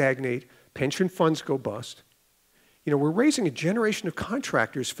 wages stagnate, pension funds go bust. We're raising a generation of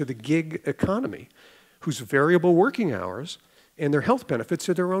contractors for the gig economy whose variable working hours and their health benefits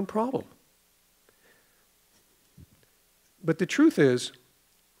are their own problem. But the truth is,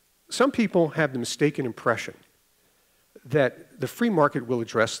 some people have the mistaken impression that the free market will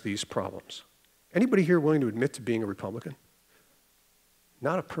address these problems. Anybody here willing to admit to being a Republican?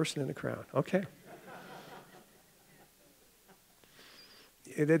 Not a person in the crowd. Okay.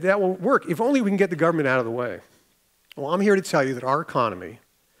 That won't work. If only we can get the government out of the way. Well, I'm here to tell you that our economy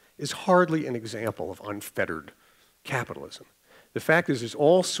is hardly an example of unfettered capitalism. The fact is there's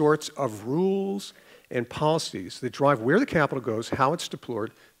all sorts of rules and policies that drive where the capital goes, how it's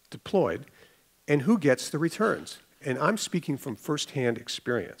deployed, and who gets the returns. And I'm speaking from firsthand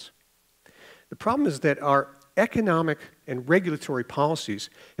experience. The problem is that our economic and regulatory policies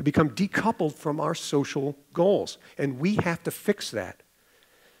have become decoupled from our social goals, and we have to fix that.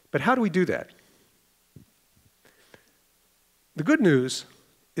 But how do we do that? The good news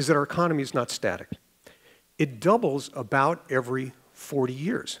is that our economy is not static. It doubles about every 40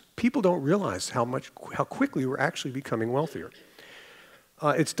 years. People don't realize how quickly we're actually becoming wealthier.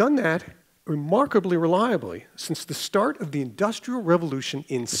 It's done that remarkably reliably since the start of the Industrial Revolution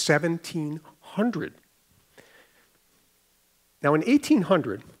in 1700. Now, in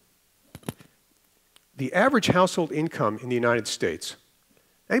 1800, the average household income in the United States,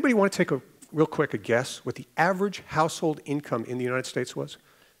 anybody want to take a real quick guess what the average household income in the United States was?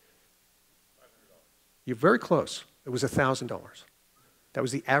 You're very close. It was $1,000. That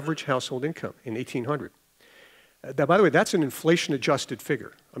was the average household income in 1800. Now, by the way, that's an inflation-adjusted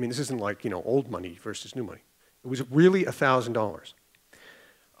figure. I mean, this isn't like, old money versus new money. It was really $1,000.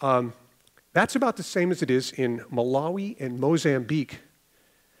 That's about the same as it is in Malawi and Mozambique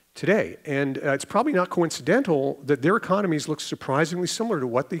today. And it's probably not coincidental that their economies look surprisingly similar to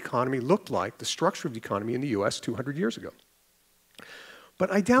what the economy looked like, the structure of the economy in the US 200 years ago. But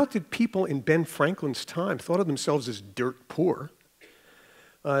I doubt that people in Ben Franklin's time thought of themselves as dirt poor.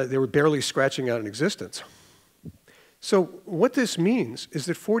 They were barely scratching out an existence. So what this means is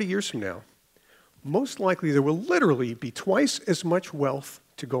that 40 years from now, most likely there will literally be twice as much wealth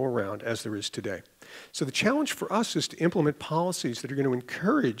to go around as there is today. So the challenge for us is to implement policies that are going to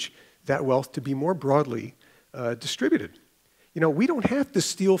encourage that wealth to be more broadly distributed. We don't have to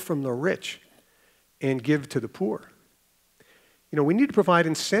steal from the rich and give to the poor. We need to provide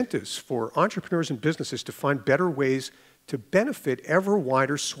incentives for entrepreneurs and businesses to find better ways to benefit ever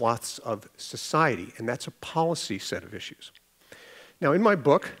wider swaths of society, and that's a policy set of issues. Now, in my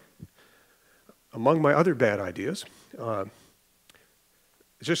book, among my other bad ideas,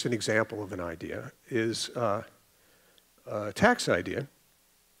 just an example of an idea, is a tax idea.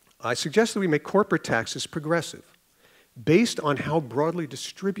 I suggest that we make corporate taxes progressive, based on how broadly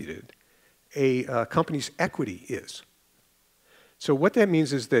distributed a company's equity is. So what that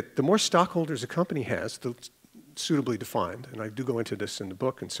means is that the more stockholders a company has, suitably defined, and I do go into this in the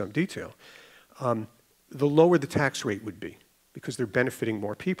book in some detail, the lower the tax rate would be, because they're benefiting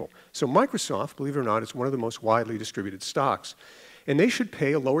more people. So Microsoft, believe it or not, is one of the most widely distributed stocks. And they should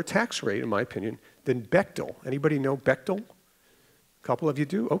pay a lower tax rate, in my opinion, than Bechtel. Anybody know Bechtel? A couple of you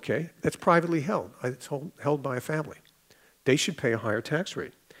do? Okay. That's privately held. It's held by a family. They should pay a higher tax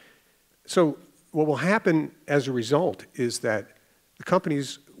rate. So what will happen as a result is that the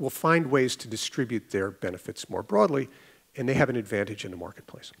companies will find ways to distribute their benefits more broadly, and they have an advantage in the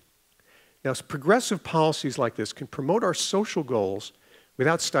marketplace. Now, progressive policies like this can promote our social goals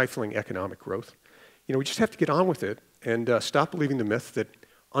without stifling economic growth. We just have to get on with it and stop believing the myth that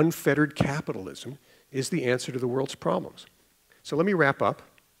unfettered capitalism is the answer to the world's problems. So let me wrap up.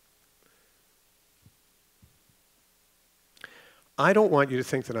 I don't want you to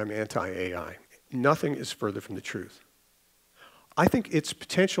think that I'm anti-AI. Nothing is further from the truth. I think its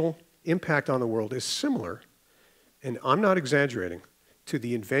potential impact on the world is similar, and I'm not exaggerating, to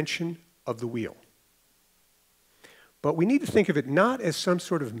the invention of the wheel. But we need to think of it not as some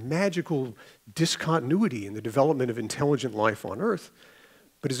sort of magical discontinuity in the development of intelligent life on Earth,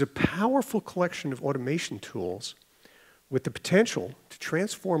 but as a powerful collection of automation tools with the potential to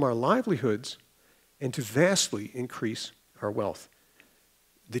transform our livelihoods and to vastly increase our wealth.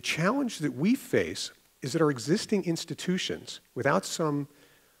 The challenge that we face is that our existing institutions, without some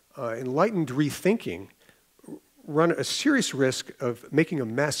enlightened rethinking, run a serious risk of making a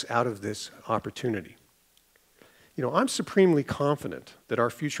mess out of this opportunity. I'm supremely confident that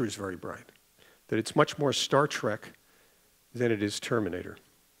our future is very bright, that it's much more Star Trek than it is Terminator.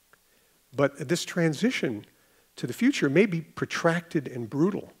 But this transition to the future may be protracted and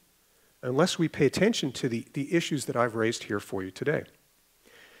brutal unless we pay attention to the issues that I've raised here for you today.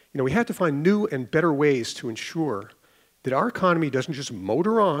 We have to find new and better ways to ensure that our economy doesn't just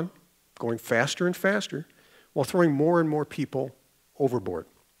motor on, going faster and faster, while throwing more and more people overboard.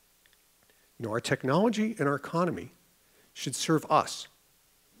 Our technology and our economy should serve us,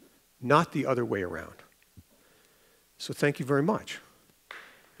 not the other way around. So thank you very much.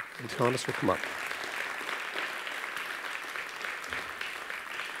 And Thomas will come up.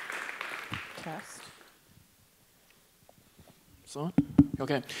 Test. It's on?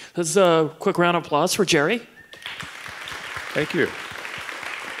 Okay. This is a quick round of applause for Jerry. Thank you.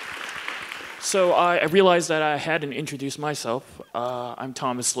 So I realized that I hadn't introduced myself. I'm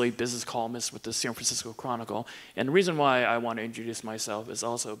Thomas Lee, business columnist with the San Francisco Chronicle. And the reason why I want to introduce myself is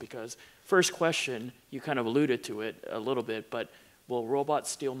also because first question, you kind of alluded to it a little bit, but will robots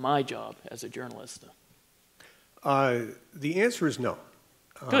steal my job as a journalist? The answer is no.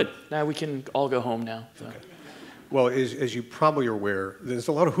 Good. Now we can all go home now. So. Okay. Well, as you probably are aware, there's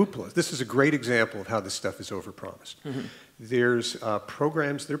a lot of hoopla. This is a great example of how this stuff is overpromised. There's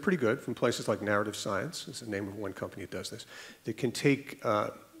programs that are pretty good from places like Narrative Science, is the name of one company that does this, that can take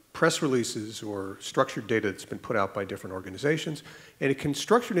press releases or structured data that's been put out by different organizations, and it can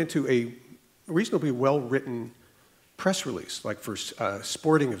structure it into a reasonably well-written press release, like for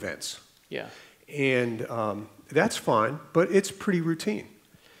sporting events. Yeah. And that's fine, but it's pretty routine.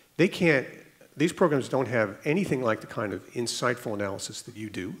 These programs don't have anything like the kind of insightful analysis that you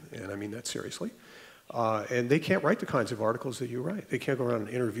do, and I mean that seriously. And they can't write the kinds of articles that you write. They can't go around and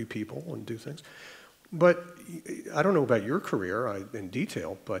interview people and do things. But I don't know about your career in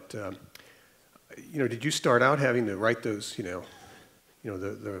detail, but did you start out having to write those, the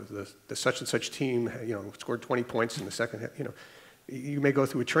such and such team, scored 20 points in the second half, you may go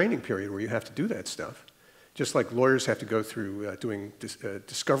through a training period where you have to do that stuff. Just like lawyers have to go through doing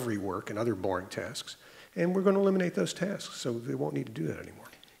discovery work and other boring tasks. And we're going to eliminate those tasks, so they won't need to do that anymore.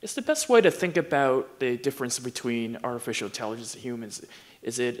 Is the best way to think about the difference between artificial intelligence and humans,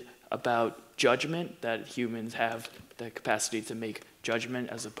 is it about judgment, that humans have the capacity to make judgment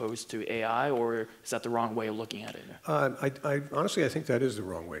as opposed to AI, or is that the wrong way of looking at it? Honestly, I think that is the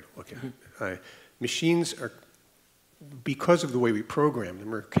wrong way to look at it. Machines are, because of the way we program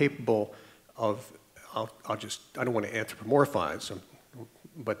them, are capable of, I don't want to anthropomorphize them,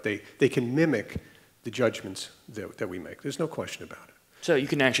 but they can mimic the judgments that we make. There's no question about it. So you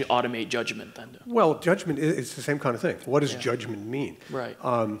can actually automate judgment then? Well, judgment is the same kind of thing. What does judgment mean? Right.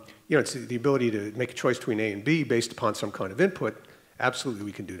 It's the ability to make a choice between A and B based upon some kind of input. Absolutely,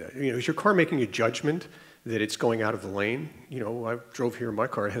 we can do that. Is your car making a judgment that it's going out of the lane? I drove here in my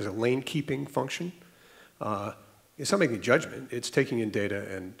car. It has a lane keeping function. It's not making a judgment. It's taking in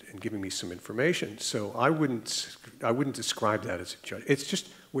data and giving me some information. So I wouldn't describe that as a judgment. It's just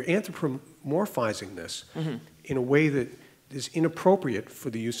we're anthropomorphizing this in a way that is inappropriate for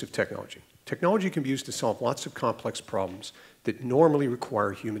the use of technology. Technology can be used to solve lots of complex problems that normally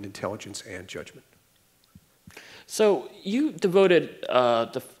require human intelligence and judgment. So you devoted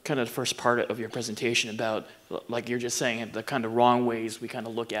the kind of first part of your presentation about, like you're just saying, the kind of wrong ways we kind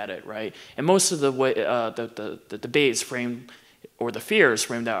of look at it, right? And most of the way the debate is framed, or the fear is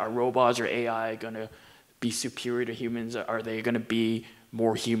framed, that are robots or AI going to be superior to humans? Are they going to be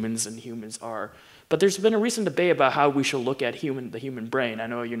more humans than humans are? But there's been a recent debate about how we should look at the human brain. I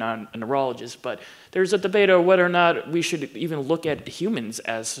know you're not a neurologist, but there's a debate of whether or not we should even look at humans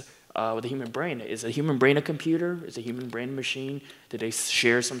as the human brain. Is a human brain a computer? Is a human brain a machine? Do they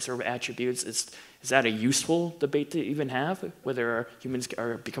share some sort of attributes? Is that a useful debate to even have, whether humans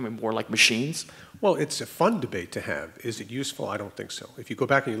are becoming more like machines? Well, it's a fun debate to have. Is it useful? I don't think so. If you go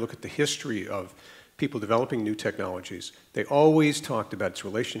back and you look at the history of people developing new technologies, they always talked about its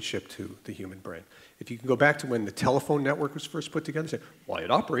relationship to the human brain. If you can go back to when the telephone network was first put together, say, well,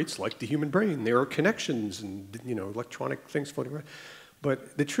 it operates like the human brain. There are connections and electronic things floating around.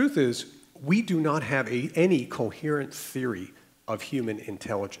 But the truth is, we do not have any coherent theory of human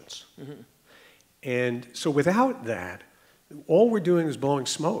intelligence. And so without that, all we're doing is blowing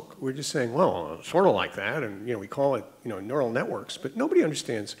smoke. We're just saying, well, sort of like that, and we call it neural networks, but nobody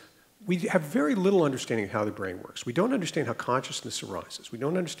understands. We have very little understanding of how the brain works. We don't understand how consciousness arises. We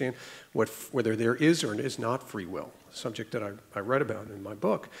don't understand whether there is or is not free will, a subject that I read about in my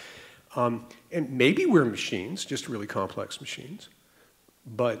book. And maybe we're machines, just really complex machines,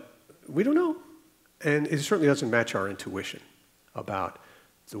 but we don't know. And it certainly doesn't match our intuition about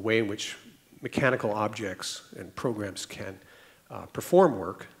the way in which mechanical objects and programs can perform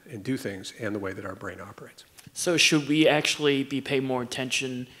work and do things, and the way that our brain operates. So should we actually be paying more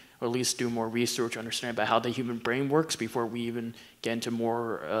attention, or at least do more research, understand about how the human brain works before we even get into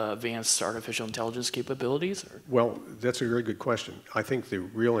more advanced artificial intelligence capabilities? Or? Well, that's a very good question. I think the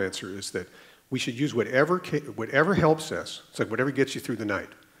real answer is that we should use whatever helps us. It's like whatever gets you through the night.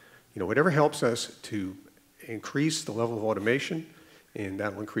 Whatever helps us to increase the level of automation, and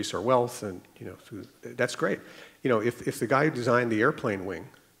that will increase our wealth, and that's great. If the guy who designed the airplane wing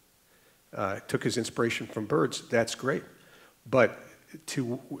took his inspiration from birds, that's great. But I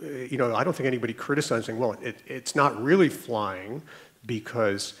don't think anybody criticizing, well, it's not really flying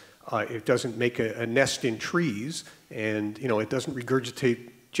because it doesn't make a nest in trees, and it doesn't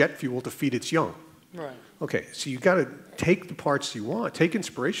regurgitate jet fuel to feed its young. Right. Okay, so you've got to take the parts you want, take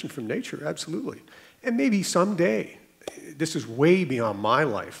inspiration from nature, absolutely. And maybe someday, this is way beyond my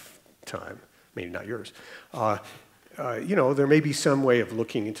lifetime, maybe not yours, there may be some way of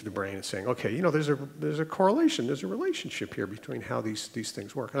looking into the brain and saying, okay, there's a correlation, there's a relationship here between how these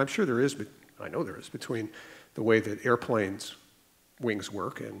things work. And I'm sure there is, but I know there is, between the way that airplanes' wings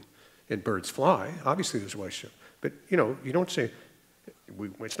work and birds fly. Obviously there's a relationship. But, you don't say,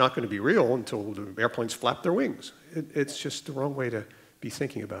 it's not going to be real until the airplanes flap their wings. It's just the wrong way to be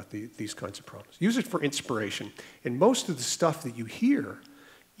thinking about these kinds of problems. Use it for inspiration. And most of the stuff that you hear,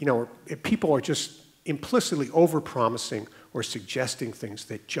 people are just implicitly overpromising or suggesting things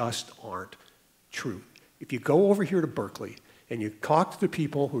that just aren't true. If you go over here to Berkeley and you talk to the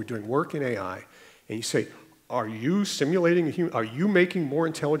people who are doing work in AI and you say, are you simulating a human? Are you making more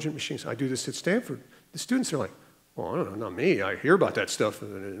intelligent machines? I do this at Stanford. The students are like, well, I don't know, not me. I hear about that stuff.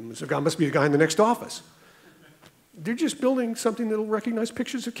 It must be the guy in the next office. They're just building something that'll recognize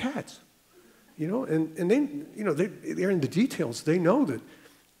pictures of cats. And then, they're in the details. They know that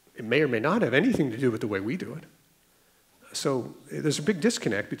it may or may not have anything to do with the way we do it. So there's a big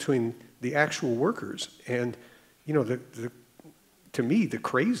disconnect between the actual workers and, to me, the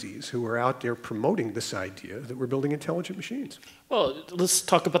crazies who are out there promoting this idea that we're building intelligent machines. Well, let's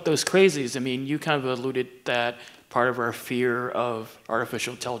talk about those crazies. I mean, you kind of alluded that part of our fear of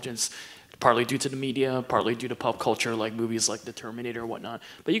artificial intelligence, partly due to the media, partly due to pop culture, like movies like The Terminator or whatnot.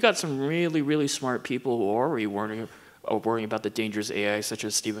 But you got some really, really smart people who are already worrying about the dangers of AI, such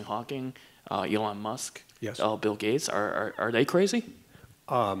as Stephen Hawking, Elon Musk, yes. Bill Gates. Are they crazy?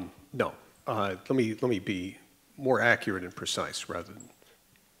 No. Let me be more accurate and precise rather than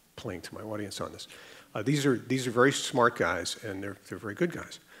playing to my audience on this. These are very smart guys, and they're very good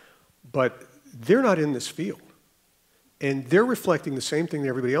guys. But they're not in this field. And they're reflecting the same thing that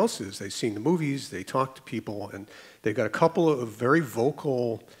everybody else is. They've seen the movies, they talk to people, and they've got a couple of very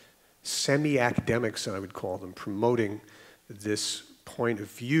vocal semi-academics, I would call them, promoting this point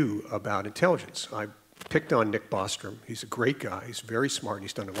of view about intelligence. I picked on Nick Bostrom. He's a great guy. He's very smart. And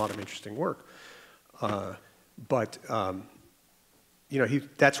he's done a lot of interesting work. But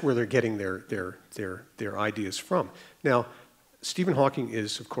that's where they're getting their ideas from. Now, Stephen Hawking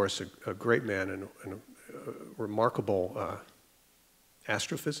is, of course, a great man and a remarkable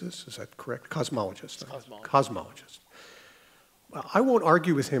astrophysicist. Is that correct? Cosmologist. Cosmologist. Well, I won't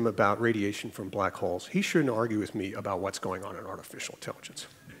argue with him about radiation from black holes. He shouldn't argue with me about what's going on in artificial intelligence.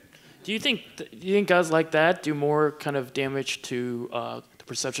 Do you think guys like that do more kind of damage to the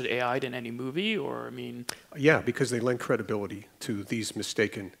perception of AI than any movie, or I mean? Yeah, because they lend credibility to these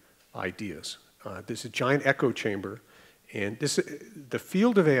mistaken ideas. There's a giant echo chamber, and the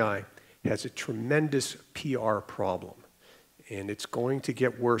field of AI has a tremendous PR problem, and it's going to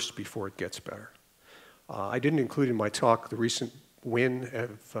get worse before it gets better. I didn't include in my talk the recent win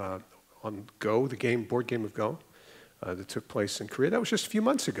on Go, the board game of Go, that took place in Korea. That was just a few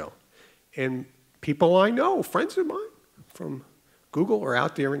months ago. And people I know, friends of mine from Google, are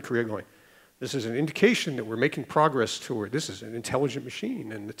out there in Korea going, this is an indication that we're making progress toward, this is an intelligent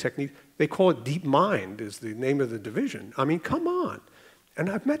machine, and the technique, they call it Deep Mind is the name of the division. I mean, come on. And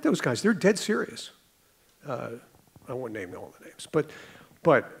I've met those guys, they're dead serious. I won't name all the names, but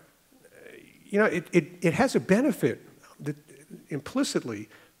it has a benefit that implicitly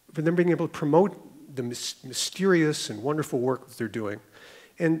for them being able to promote the mysterious and wonderful work that they're doing.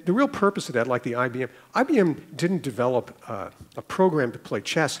 And the real purpose of that, like the IBM didn't develop a program to play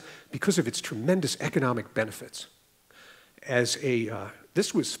chess because of its tremendous economic benefits.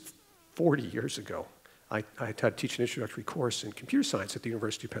 This was 40 years ago. I had to teach an introductory course in computer science at the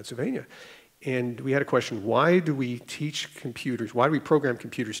University of Pennsylvania. And we had a question, why do we teach computers, why do we program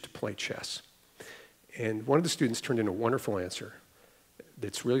computers to play chess? And one of the students turned in a wonderful answer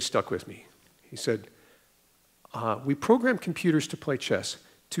that's really stuck with me. He said, we program computers to play chess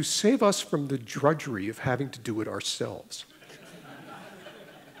to save us from the drudgery of having to do it ourselves.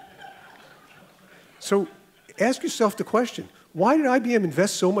 So ask yourself the question, why did IBM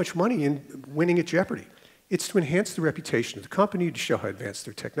invest so much money in winning at Jeopardy? It's to enhance the reputation of the company, to show how advanced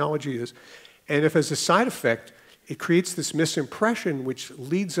their technology is. And if as a side effect, it creates this misimpression which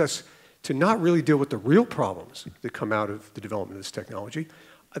leads us to not really deal with the real problems that come out of the development of this technology,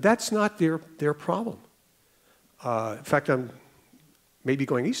 that's not their problem. In fact, I'm maybe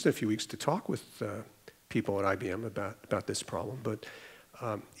going east in a few weeks to talk with people at IBM about this problem, but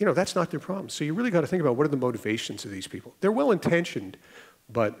that's not their problem. So you really got to think about what are the motivations of these people. They're well-intentioned,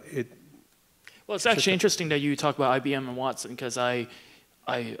 but Well, it's actually interesting that you talk about IBM and Watson, because I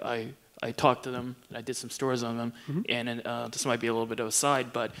talked to them, and I did some stories on them, and this might be a little bit of a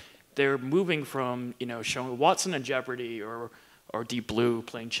side, but they're moving from showing Watson and Jeopardy or Deep Blue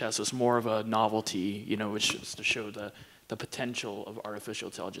playing chess as more of a novelty, which is to show the the potential of artificial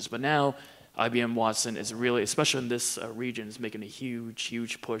intelligence. But now IBM Watson is really, especially in this region, is making a huge,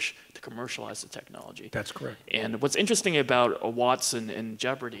 huge push to commercialize the technology. That's correct. And what's interesting about Watson and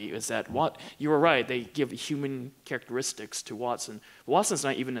Jeopardy is that you were right, they give human characteristics to Watson. Watson's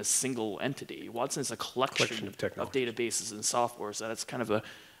not even a single entity. Watson is a collection of databases and software, so that's kind of a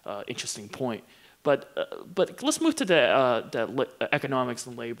interesting point. But let's move to the economics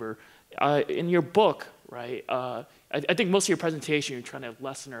and labor. In your book, right, I think most of your presentation, you're trying to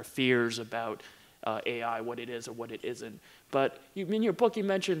lessen our fears about AI, what it is or what it isn't. But in your book, you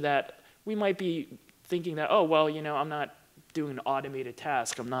mentioned that we might be thinking that, oh, well, you know, I'm not doing an automated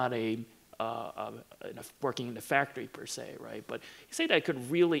task. I'm not working in the factory per se, right? But you say that it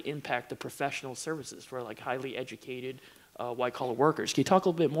could really impact the professional services for like highly educated white-collar workers. Can you talk a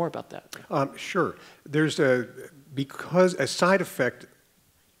little bit more about that? Sure. There's because a side effect.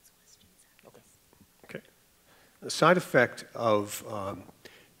 Okay. A side effect of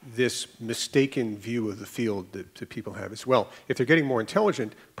this mistaken view of the field that people have is, well, if they're getting more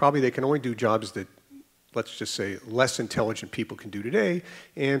intelligent, probably they can only do jobs that, let's just say, less intelligent people can do today,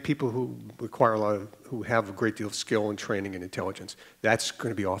 and people who require who have a great deal of skill and training and intelligence, that's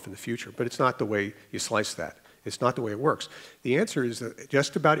going to be off in the future. But it's not the way you slice that. It's not the way it works. The answer is that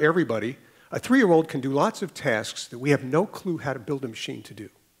just about everybody, a 3-year-old can do lots of tasks that we have no clue how to build a machine to do.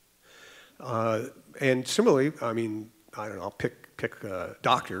 And similarly, I mean, I don't know, I'll pick a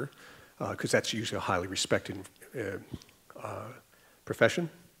doctor, because that's usually a highly respected profession,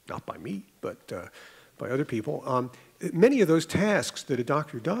 not by me, but by other people. Many of those tasks that a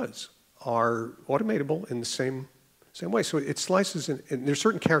doctor does are automatable in the same way. So it slices, and there's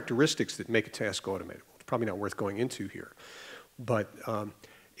certain characteristics that make a task automatable. It's probably not worth going into here. But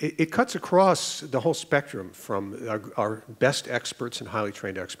it cuts across the whole spectrum from our best experts and highly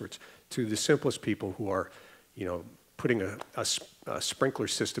trained experts to the simplest people who are, you know, putting a sprinkler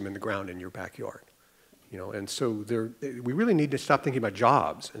system in the ground in your backyard. You know, and so we really need to stop thinking about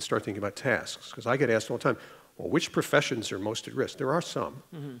jobs and start thinking about tasks. Because I get asked all the time, well, which professions are most at risk? There are some.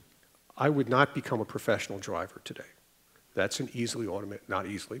 Mm-hmm. I would not become a professional driver today. That's an easily automated, not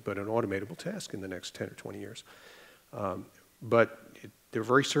easily, but an automatable task in the next 10 or 20 years. But there are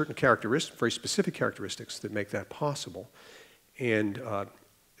very certain characteristics, very specific characteristics that make that possible. And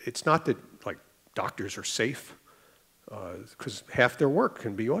it's not that, like, doctors are safe, because half their work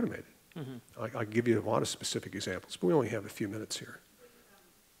can be automated. Mm-hmm. I give you a lot of specific examples, but we only have a few minutes here.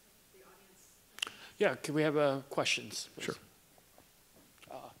 Yeah, can we have questions, please? Sure.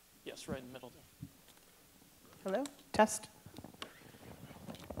 Yes, right in the middle there. Hello, test.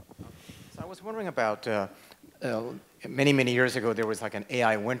 So I was wondering about, many, many years ago, there was like an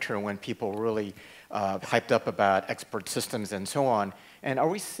AI winter when people really hyped up about expert systems and so on. And are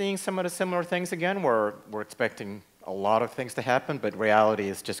we seeing some of the similar things again, where we're expecting a lot of things to happen, but reality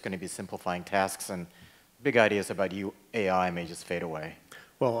is just going to be simplifying tasks, and big ideas about AI may just fade away?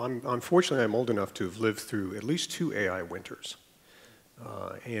 Well, unfortunately, I'm old enough to have lived through at least 2 AI winters.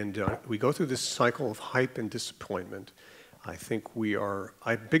 We go through this cycle of hype and disappointment. I think I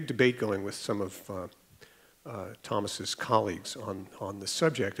have a big debate going with some of Thomas's colleagues on the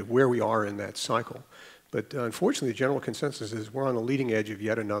subject of where we are in that cycle. But unfortunately, the general consensus is we're on the leading edge of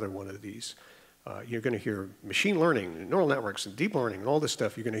yet another one of these. You're going to hear machine learning, and neural networks, and deep learning, and all this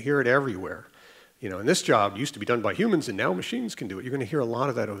stuff. You're going to hear it everywhere. You know, and this job used to be done by humans, and now machines can do it. You're going to hear a lot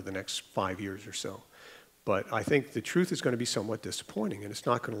of that over the next 5 years or so. But I think the truth is going to be somewhat disappointing, and it's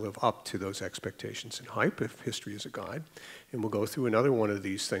not going to live up to those expectations and hype, if history is a guide. And we'll go through another one of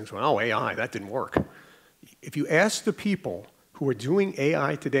these things. Well, oh, AI, that didn't work. If you ask the people who are doing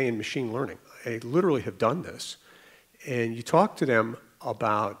AI today in machine learning, they literally have done this, and you talk to them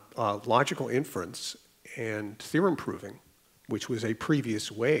about logical inference and theorem proving, which was a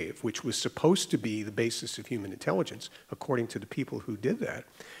previous wave, which was supposed to be the basis of human intelligence, according to the people who did that,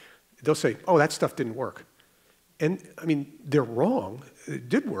 they'll say, oh, that stuff didn't work. And I mean, they're wrong. It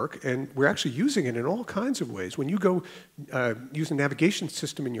did work, and we're actually using it in all kinds of ways. When you go use a navigation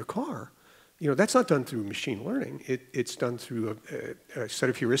system in your car, you know, that's not done through machine learning. It's done through a set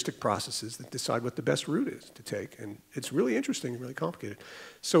of heuristic processes that decide what the best route is to take. And it's really interesting and really complicated.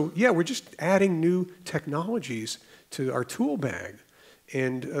 So yeah, we're just adding new technologies to our tool bag.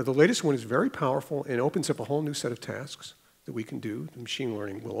 And the latest one is very powerful and opens up a whole new set of tasks that we can do. The machine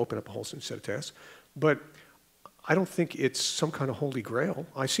learning will open up a whole new set of tasks. But I don't think it's some kind of holy grail.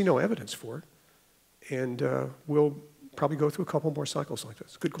 I see no evidence for it. And we'll probably go through a couple more cycles like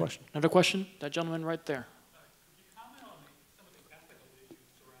this. Good question. Another question? That gentleman right there. Could you comment on some of the ethical issues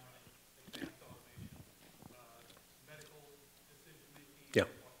surrounding advanced automation, medical decision-making, Yeah.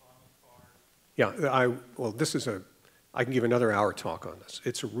 autonomous cars? Yeah, well, this is I can give another hour talk on this.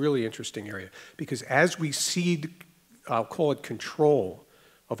 It's a really interesting area because as we cede, I'll call it control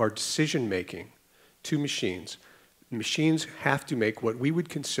of our decision making to machines, machines have to make what we would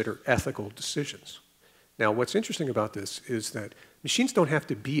consider ethical decisions. Now, what's interesting about this is that machines don't have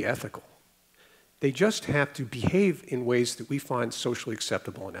to be ethical. They just have to behave in ways that we find socially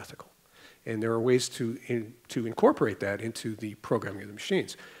acceptable and ethical. And there are ways to incorporate that into the programming of the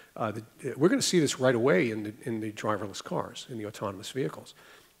machines. We're going to see this right away in the driverless cars, in the autonomous vehicles.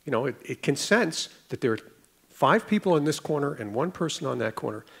 You know, it can sense that there are 5 people in this corner and 1 person on that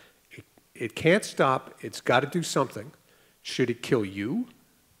corner. It can't stop. It's got to do something. Should it kill you?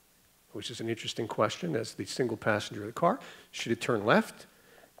 Which is an interesting question as the single passenger of the car. Should it turn left?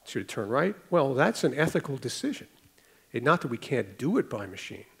 Should it turn right? Well, that's an ethical decision. Not that we can't do it by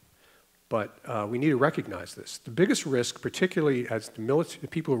machine, but we need to recognize this. The biggest risk, particularly as the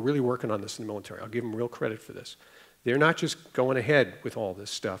people who are really working on this in the military, I'll give them real credit for this. They're not just going ahead with all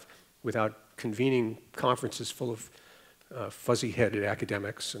this stuff without convening conferences full of fuzzy-headed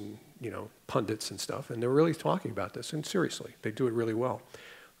academics and pundits and stuff, and they're really talking about this, and seriously, they do it really well.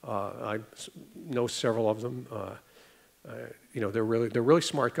 I know several of them. They're really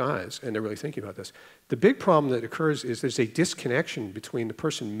smart guys, and they're really thinking about this. The big problem that occurs is there's a disconnection between the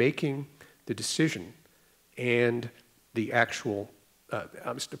person making the decision and the actual,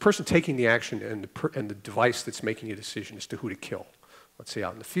 the person taking the action and the device that's making a decision as to who to kill, let's say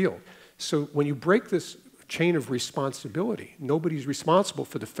out in the field. So when you break this chain of responsibility, nobody's responsible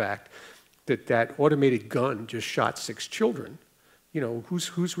for the fact that that automated gun just shot 6 children.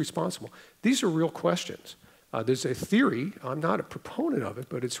 Who's responsible? These are real questions. There's a theory, I'm not a proponent of it,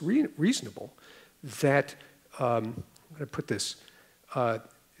 but it's reasonable, that, I'm going to put this,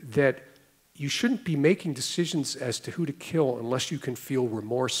 that you shouldn't be making decisions as to who to kill unless you can feel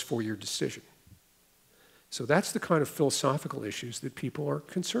remorse for your decision. So that's the kind of philosophical issues that people are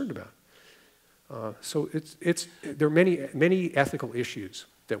concerned about. So there are many ethical issues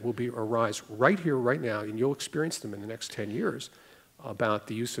that will arise right here, right now, and you'll experience them in the next 10 years about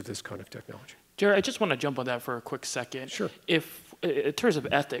the use of this kind of technology. Jerry, I just want to jump on that for a quick second. Sure. If, in terms of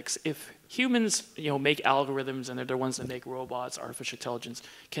ethics, if humans, make algorithms and they're the ones that make robots, artificial intelligence,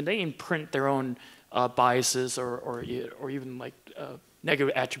 can they imprint their own biases or even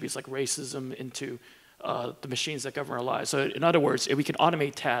negative attributes like racism into the machines that govern our lives? So in other words, if we can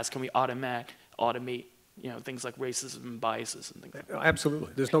automate tasks, can we automate things like racism and biases and things like that?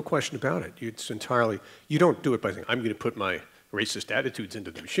 Absolutely. There's no question about it. It's entirely, you don't do it by saying, I'm going to put my racist attitudes into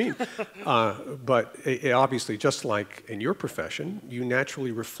the machine. But it obviously, just like in your profession, you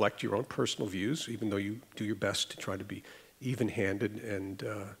naturally reflect your own personal views, even though you do your best to try to be even-handed and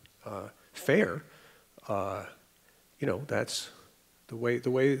fair. That's the way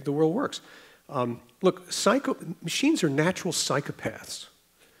the world works. Look, machines are natural psychopaths.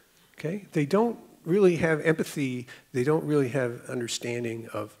 Okay? They don't really have empathy. They don't really have understanding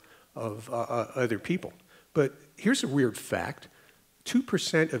of other people. But here's a weird fact.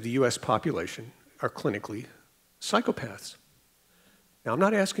 2% of the US population are clinically psychopaths. Now, I'm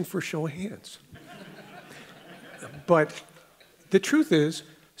not asking for a show of hands. But the truth is,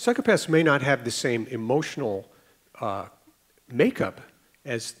 psychopaths may not have the same emotional makeup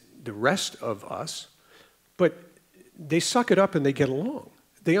as the rest of us, but they suck it up and they get along.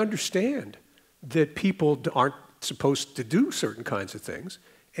 They understand that people aren't supposed to do certain kinds of things,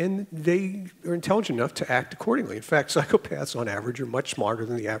 and they are intelligent enough to act accordingly. In fact, psychopaths on average are much smarter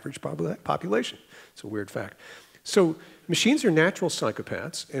than the average population. It's a weird fact. So machines are natural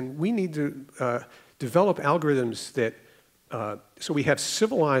psychopaths, and we need to develop algorithms that, so we have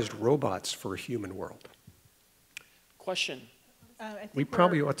civilized robots for a human world. Question. We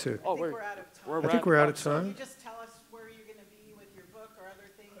probably ought to. I think we're out of time. I think we're out of Can you time. just tell us where you're going to be with your book or other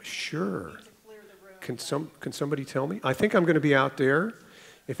things? Sure. We need to clear the room. Can somebody tell me? I think I'm going to be out there.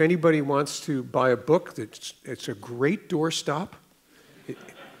 If anybody wants to buy a book, it's a great doorstop.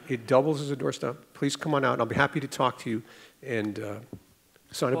 It doubles as a doorstop. Please come on out. I'll be happy to talk to you and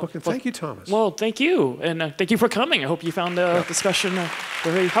sign a book. And thank you, Thomas. Well, thank you. And thank you for coming. I hope you found the discussion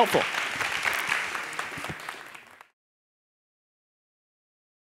very helpful.